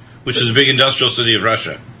Tobolsk, which is a big industrial city of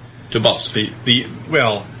Russia. Tobolsk.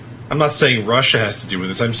 Well, I'm not saying Russia has to do with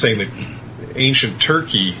this. I'm saying that ancient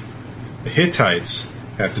Turkey, the Hittites,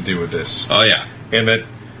 have to do with this. Oh, yeah. And that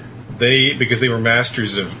because they were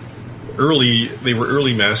masters of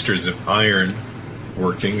early masters of iron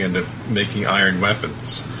working and of making iron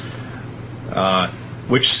weapons.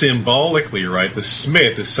 Which symbolically, right, the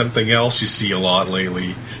smith is something else you see a lot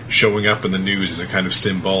lately showing up in the news as a kind of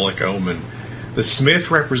symbolic omen. The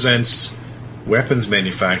smith represents weapons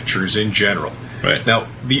manufacturers in general. Right. Now,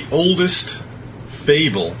 the oldest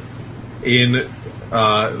fable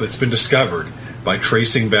that's been discovered by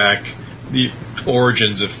tracing back the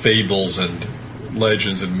origins of fables and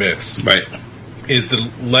legends and myths, right, is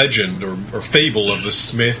the legend or fable of the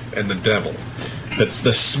smith and the devil. That's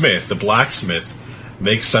the smith, the blacksmith,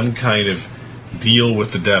 makes some kind of deal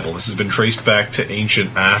with the devil. This has been traced back to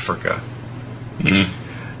ancient Africa. Mm-hmm.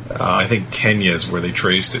 I think Kenya is where they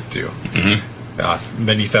traced it to. Mm-hmm.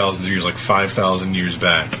 Many thousands of years, like 5,000 years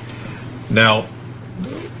back. Now,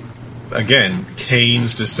 again,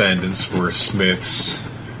 Cain's descendants were smiths,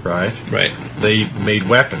 right? Right. They made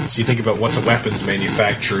weapons. You think about what's a weapons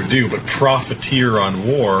manufacturer do, but profiteer on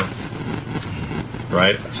war,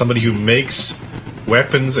 right? Somebody who makes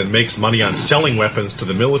weapons and makes money on selling weapons to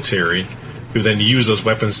the military, who then use those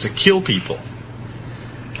weapons to kill people.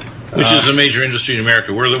 Which is a major industry in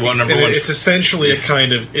America. We're the number one. It's essentially a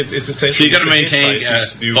kind of... It's essentially... So you got to maintain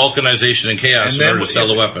vulcanization and chaos in order to sell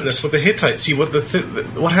the weapons. That's what the Hittites... See,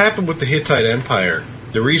 what happened with the Hittite Empire,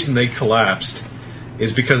 the reason they collapsed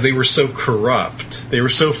is because they were so corrupt. They were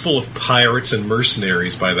so full of pirates and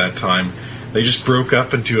mercenaries by that time. They just broke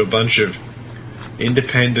up into a bunch of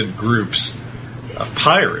independent groups of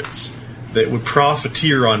pirates that would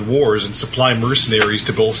profiteer on wars and supply mercenaries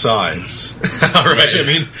to both sides. All right? I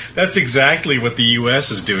mean, that's exactly what the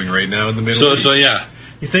U.S. is doing right now in the Middle East. So, yeah.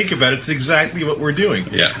 You think about it, it's exactly what we're doing.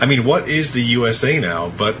 Yeah. I mean, what is the USA now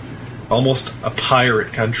but almost a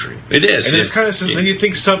pirate country? It is. And it's kind of... Then you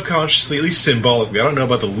think subconsciously, at least symbolically, I don't know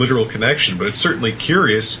about the literal connection, but it's certainly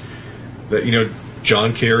curious that,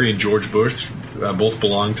 John Kerry and George Bush both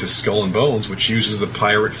belong to Skull and Bones, which uses the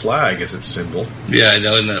pirate flag as its symbol. Yeah, I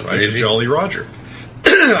know, isn't that right? Jolly Roger.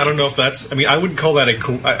 I don't know if that's... I mean, I wouldn't call that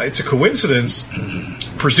it's a coincidence,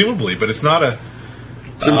 presumably, but it's not a...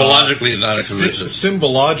 Symbologically, not a coincidence.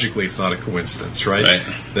 Symbologically, it's not a coincidence, right?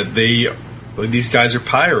 That these guys are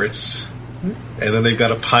pirates, and then they've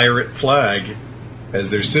got a pirate flag as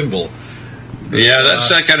their symbol. Yeah,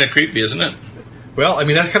 that's kind of creepy, isn't it? Well, I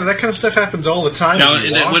mean, that kind of stuff happens all the time.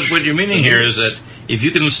 Now, what you're meaning here is that if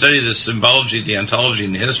you can study the symbology, the ontology,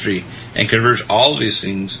 and the history, and converge all of these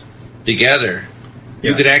things together,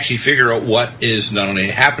 you could actually figure out what is not only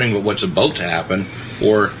happening, but what's about to happen,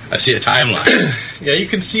 or I see a timeline. Yeah, you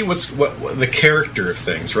can see what the character of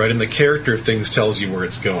things, right? And the character of things tells you where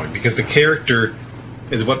it's going, because the character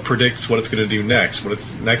is what predicts what it's going to do next, what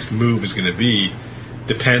its next move is going to be.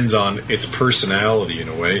 Depends on its personality in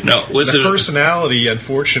a way. No, the personality,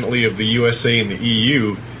 unfortunately, of the USA and the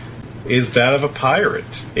EU is that of a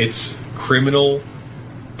pirate. It's criminal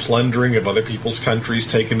plundering of other people's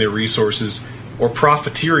countries, taking their resources, or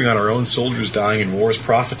profiteering on our own soldiers dying in wars,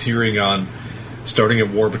 profiteering on starting a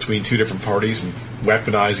war between two different parties and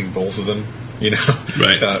weaponizing both of them,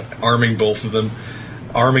 arming both of them,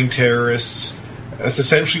 arming terrorists. That's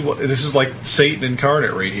essentially this is like Satan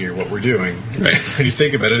incarnate right here. What we're doing, right? When you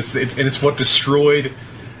think about it, it's what destroyed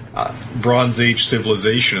Bronze Age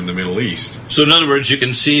civilization in the Middle East. So, in other words, you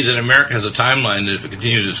can see that America has a timeline that if it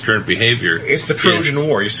continues its current behavior, it's the Trojan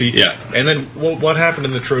War. You see, yeah. And then what happened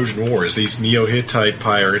in the Trojan War is these Neo-Hittite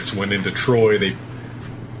pirates went into Troy. They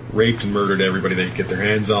raped and murdered everybody they could get their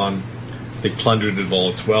hands on. They plundered it of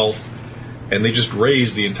all its wealth, and they just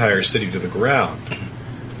razed the entire city to the ground.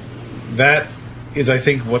 That is, I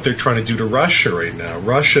think, what they're trying to do to Russia right now.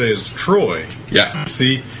 Russia is Troy. Yeah.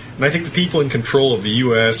 See? And I think the people in control of the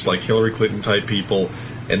U.S., like Hillary Clinton-type people,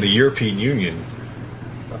 and the European Union,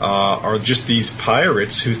 are just these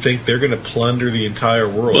pirates who think they're going to plunder the entire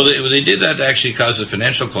world. Well, they did that to actually cause the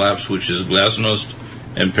financial collapse, which is glasnost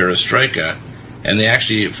and perestroika, and they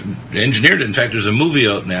actually engineered it. In fact, there's a movie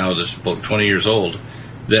out now that's about 20 years old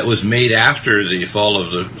that was made after the fall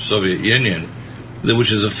of the Soviet Union,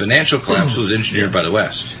 which is a financial collapse that was engineered by the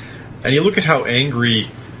West. And you look at how angry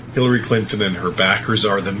Hillary Clinton and her backers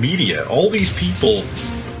are, the media. All these people,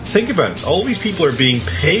 think about it, all these people are being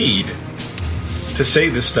paid to say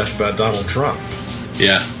this stuff about Donald Trump.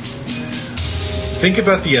 Yeah. Think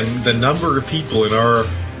about the number of people in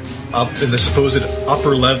the supposed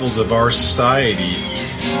upper levels of our society.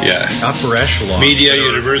 Yeah. Upper echelon. Media,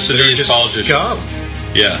 universities, just politicians. Scum.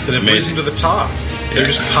 Yeah. That have risen to the top. They're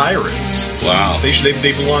just pirates. Wow.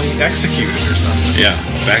 They belong executed or something. Yeah.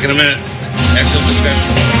 Back in a minute. Excellent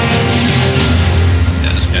discussion.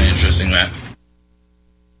 Yeah, that's kind of interesting, Matt.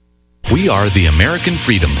 We are the American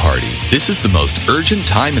Freedom Party. This is the most urgent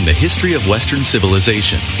time in the history of Western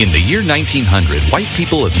civilization. In the year 1900, white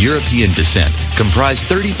people of European descent comprised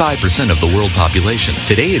 35% of the world population.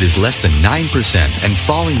 Today it is less than 9% and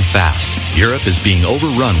falling fast. Europe is being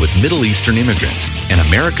overrun with Middle Eastern immigrants, and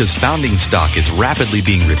America's founding stock is rapidly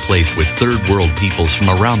being replaced with third world peoples from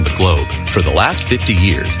around the globe. For the last 50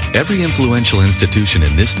 years, every influential institution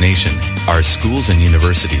in this nation, our schools and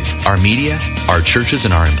universities, our media, our churches,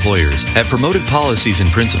 and our employers have promoted policies and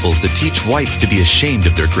principles that teach whites to be ashamed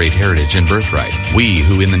of their great heritage and birthright. We,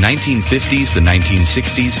 who in the 1950s, the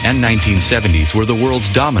 1960s, and 1970s were the world's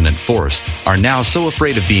dominant force, are now so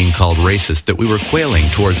afraid of being called racist that we were quailing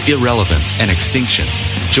towards irrelevance and extinction.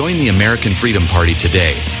 Join the American Freedom Party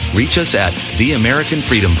today. Reach us at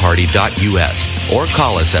theamericanfreedomparty.us or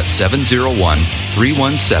call us at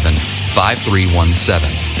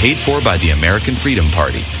 701-317-5317. Paid for by the American Freedom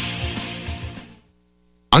Party.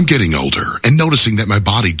 I'm getting older and noticing that my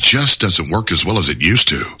body just doesn't work as well as it used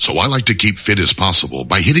to. So I like to keep fit as possible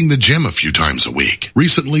by hitting the gym a few times a week.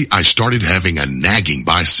 Recently, I started having a nagging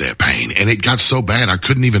bicep pain, and it got so bad I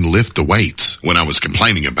couldn't even lift the weights. When I was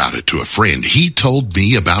complaining about it to a friend, he told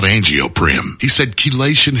me about Angioprim. He said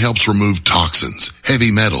chelation helps remove toxins,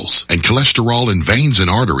 heavy metals, and cholesterol in veins and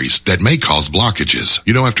arteries that may cause blockages.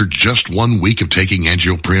 You know, after just 1 week of taking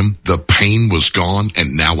Angioprim, the pain was gone,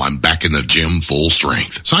 and now I'm back in the gym full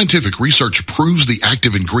strength. Scientific research proves the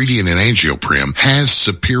active ingredient in Angioprim has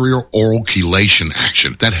superior oral chelation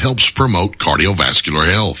action that helps promote cardiovascular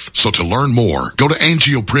health. So to learn more, go to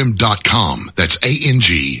angioprim.com. That's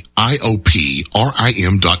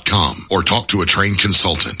ANGIOPRIM.com, or talk to a trained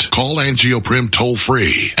consultant. Call Angioprim toll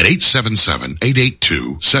free at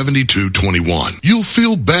 877-882-7221. You'll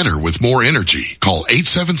feel better with more energy. Call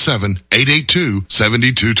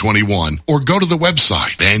 877-882-7221 or go to the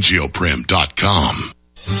website angioprim.com.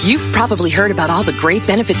 You've probably heard about all the great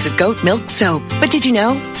benefits of goat milk soap, but did you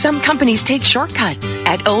know some companies take shortcuts?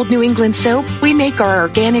 At Old New England Soap, we make our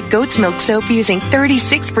organic goat's milk soap using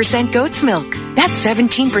 36% goat's milk. That's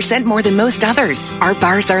 17% more than most others. Our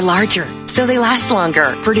bars are larger, so they last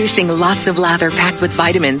longer, producing lots of lather packed with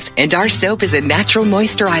vitamins. And our soap is a natural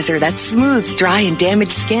moisturizer that smooths dry and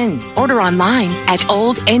damaged skin. Order online at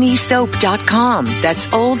oldnesoap.com. That's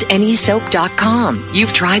oldnesoap.com.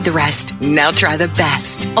 You've tried the rest. Now try the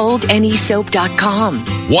best.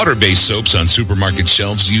 oldnesoap.com. Water-based soaps on supermarket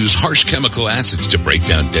shelves use harsh chemical acids to break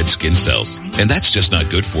down dead skin cells. And that's just not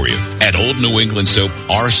good for you. At Old New England Soap,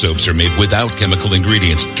 our soaps are made without chemical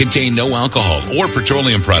ingredients, contain no alcohol or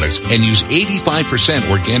petroleum products, and use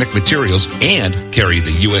 85% organic materials and carry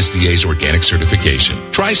the USDA's organic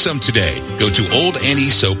certification. Try some today. Go to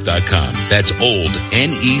oldnesoap.com. That's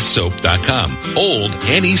oldnesoap.com.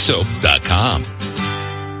 oldnesoap.com.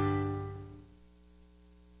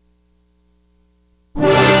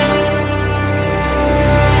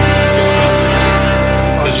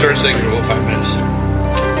 Let's start segment for about 5 minutes.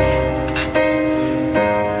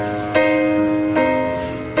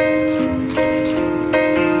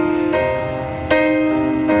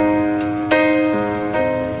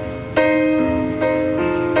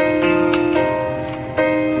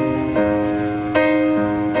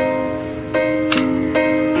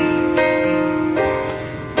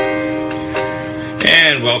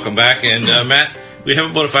 And welcome back. And Matt, we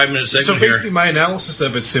have about a 5-minute segment So basically, here. my analysis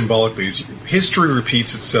of it symbolically is history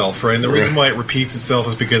repeats itself, right? And the reason why it repeats itself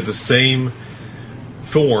is because the same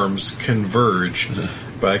forms converge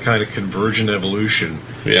by a kind of convergent evolution.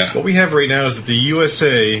 Yeah. What we have right now is that the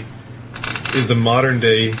USA is the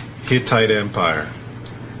modern-day Hittite Empire.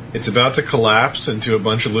 It's about to collapse into a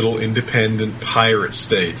bunch of little independent pirate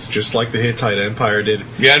states, just like the Hittite Empire did.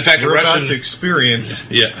 Yeah, in fact, we're about to experience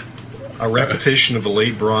a repetition of the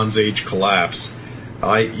late Bronze Age collapse,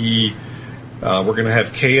 i.e., we're going to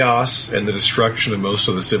have chaos and the destruction of most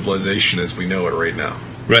of the civilization as we know it right now.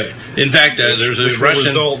 Right. In fact, there's a Russian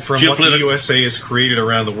result from what the USA has created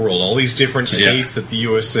around the world. All these different states that the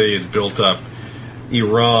USA has built up: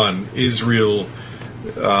 Iran, Israel,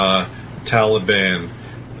 Taliban,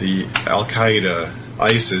 the Al Qaeda,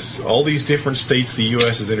 ISIS. All these different states the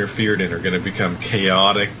U.S. has interfered in are going to become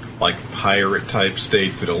chaotic, like pirate type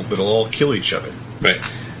states that'll all kill each other. Right.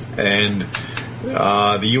 And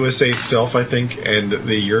the USA itself, I think, and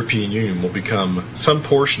the European Union will become, some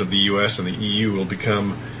portion of the US and the EU will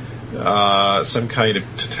become some kind of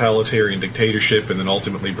totalitarian dictatorship, and then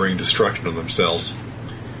ultimately bring destruction on themselves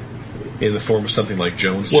in the form of something like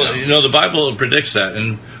Jonestown. Well, the Bible predicts that,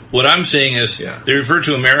 and what I'm saying is they refer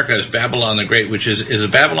to America as Babylon the Great, which is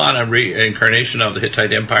Babylon a reincarnation of the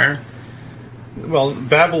Hittite Empire? Well,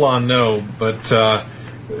 Babylon, no, but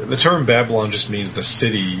the term Babylon just means the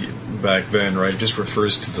city back then, right? It just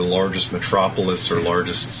refers to the largest metropolis or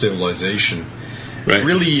largest civilization. Right.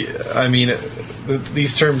 Really, I mean,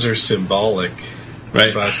 these terms are symbolic.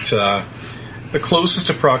 Right. But the closest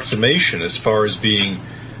approximation as far as being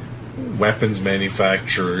weapons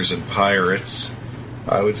manufacturers and pirates,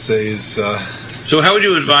 I would say, is... So how would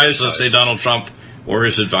you advise, let's say, Donald Trump or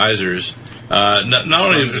his advisors, not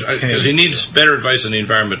only because he needs better advice on the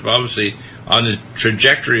environment, but obviously on the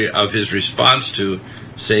trajectory of his response to,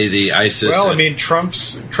 say, the ISIS... Well, I mean, Trump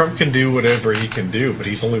can do whatever he can do, but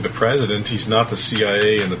he's only the president. He's not the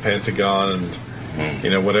CIA and the Pentagon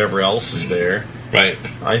and, whatever else is there. Right.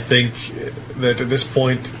 I think that at this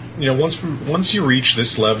point, once you reach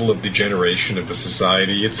this level of degeneration of a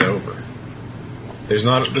society, it's over. There's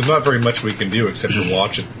not very much we can do except to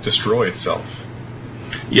watch it destroy itself.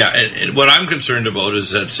 Yeah, and what I'm concerned about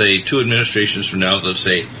is that, say, 2 administrations from now, let's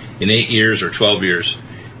say in 8 years or 12 years,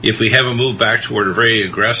 if we have a move back toward a very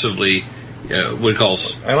aggressively, what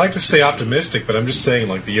calls... I like to stay optimistic, but I'm just saying,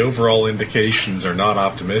 like, the overall indications are not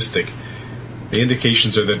optimistic. The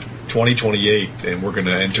indications are that 2028, and we're going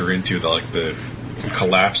to enter into the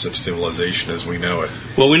collapse of civilization as we know it.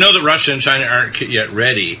 Well, we know that Russia and China aren't yet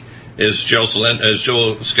ready, as Joel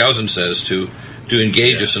Skousen says, to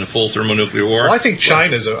engage us in a full thermonuclear war. Well, I think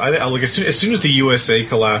China's... as soon as the USA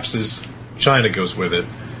collapses, China goes with it.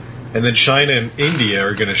 And then China and India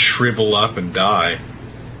are going to shrivel up and die.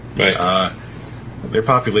 Right. Their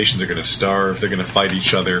populations are going to starve. They're going to fight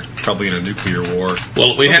each other, probably in a nuclear war.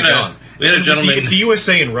 Well, we had a gentleman... If the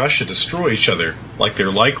USA and Russia destroy each other, like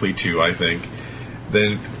they're likely to, I think,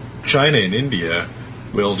 then China and India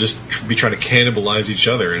will just be trying to cannibalize each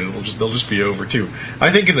other, and they'll just be over too.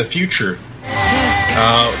 I think in the future,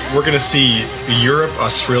 we're going to see Europe,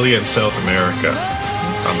 Australia, and South America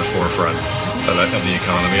on the forefront of the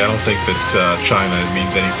economy. I don't think that China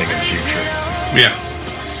means anything in the future. Yeah.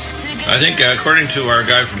 I think according to our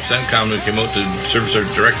guy from CENTCOM who came out to service our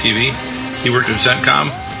DirecTV, he worked at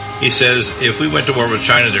CENTCOM, he says if we went to war with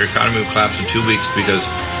China, their economy would collapse in 2 weeks because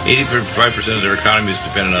 85% of their economy is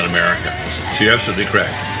dependent on America. So you're absolutely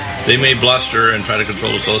correct. They may bluster and try to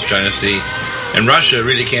control the South China Sea, and Russia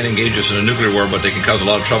really can't engage us in a nuclear war, but they can cause a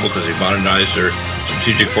lot of trouble because they modernize their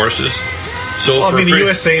strategic forces. So, the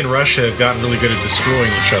USA and Russia have gotten really good at destroying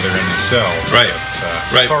each other and themselves. Right.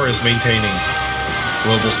 But, as far as maintaining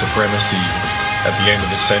global supremacy at the end of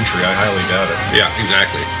the century, I highly doubt it. Yeah,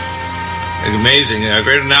 exactly. Amazing.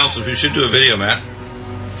 Great analysis. We should do a video, Matt.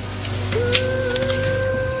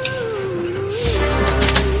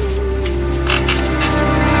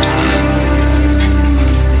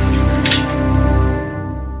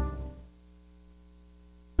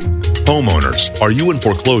 Homeowners, are you in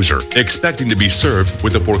foreclosure, expecting to be served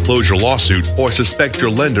with a foreclosure lawsuit, or suspect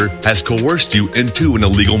your lender has coerced you into an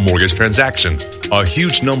illegal mortgage transaction? A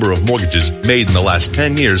huge number of mortgages made in the last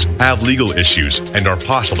 10 years have legal issues and are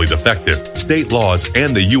possibly defective. State laws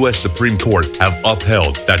and the U.S. Supreme Court have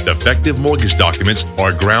upheld that defective mortgage documents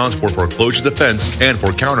are grounds for foreclosure defense and for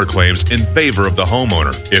counterclaims in favor of the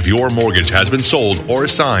homeowner. If your mortgage has been sold or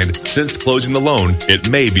assigned since closing the loan, it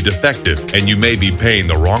may be defective and you may be paying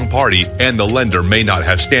the wrong party, and the lender may not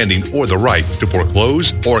have standing or the right to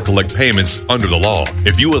foreclose or collect payments under the law.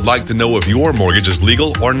 If you would like to know if your mortgage is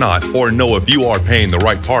legal or not, or know if you are paying the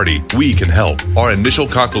right party, we can help. Our initial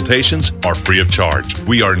consultations are free of charge.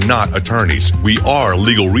 We are not attorneys. We are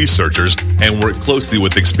legal researchers and work closely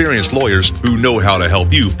with experienced lawyers who know how to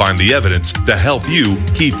help you find the evidence to help you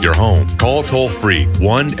keep your home. Call toll-free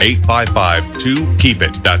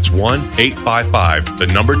 1-855-2-KEEP-IT. That's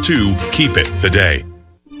 1-855-2-KEEP-IT today.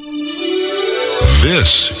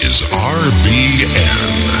 This is RBN,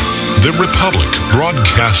 the Republic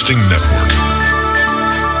Broadcasting Network.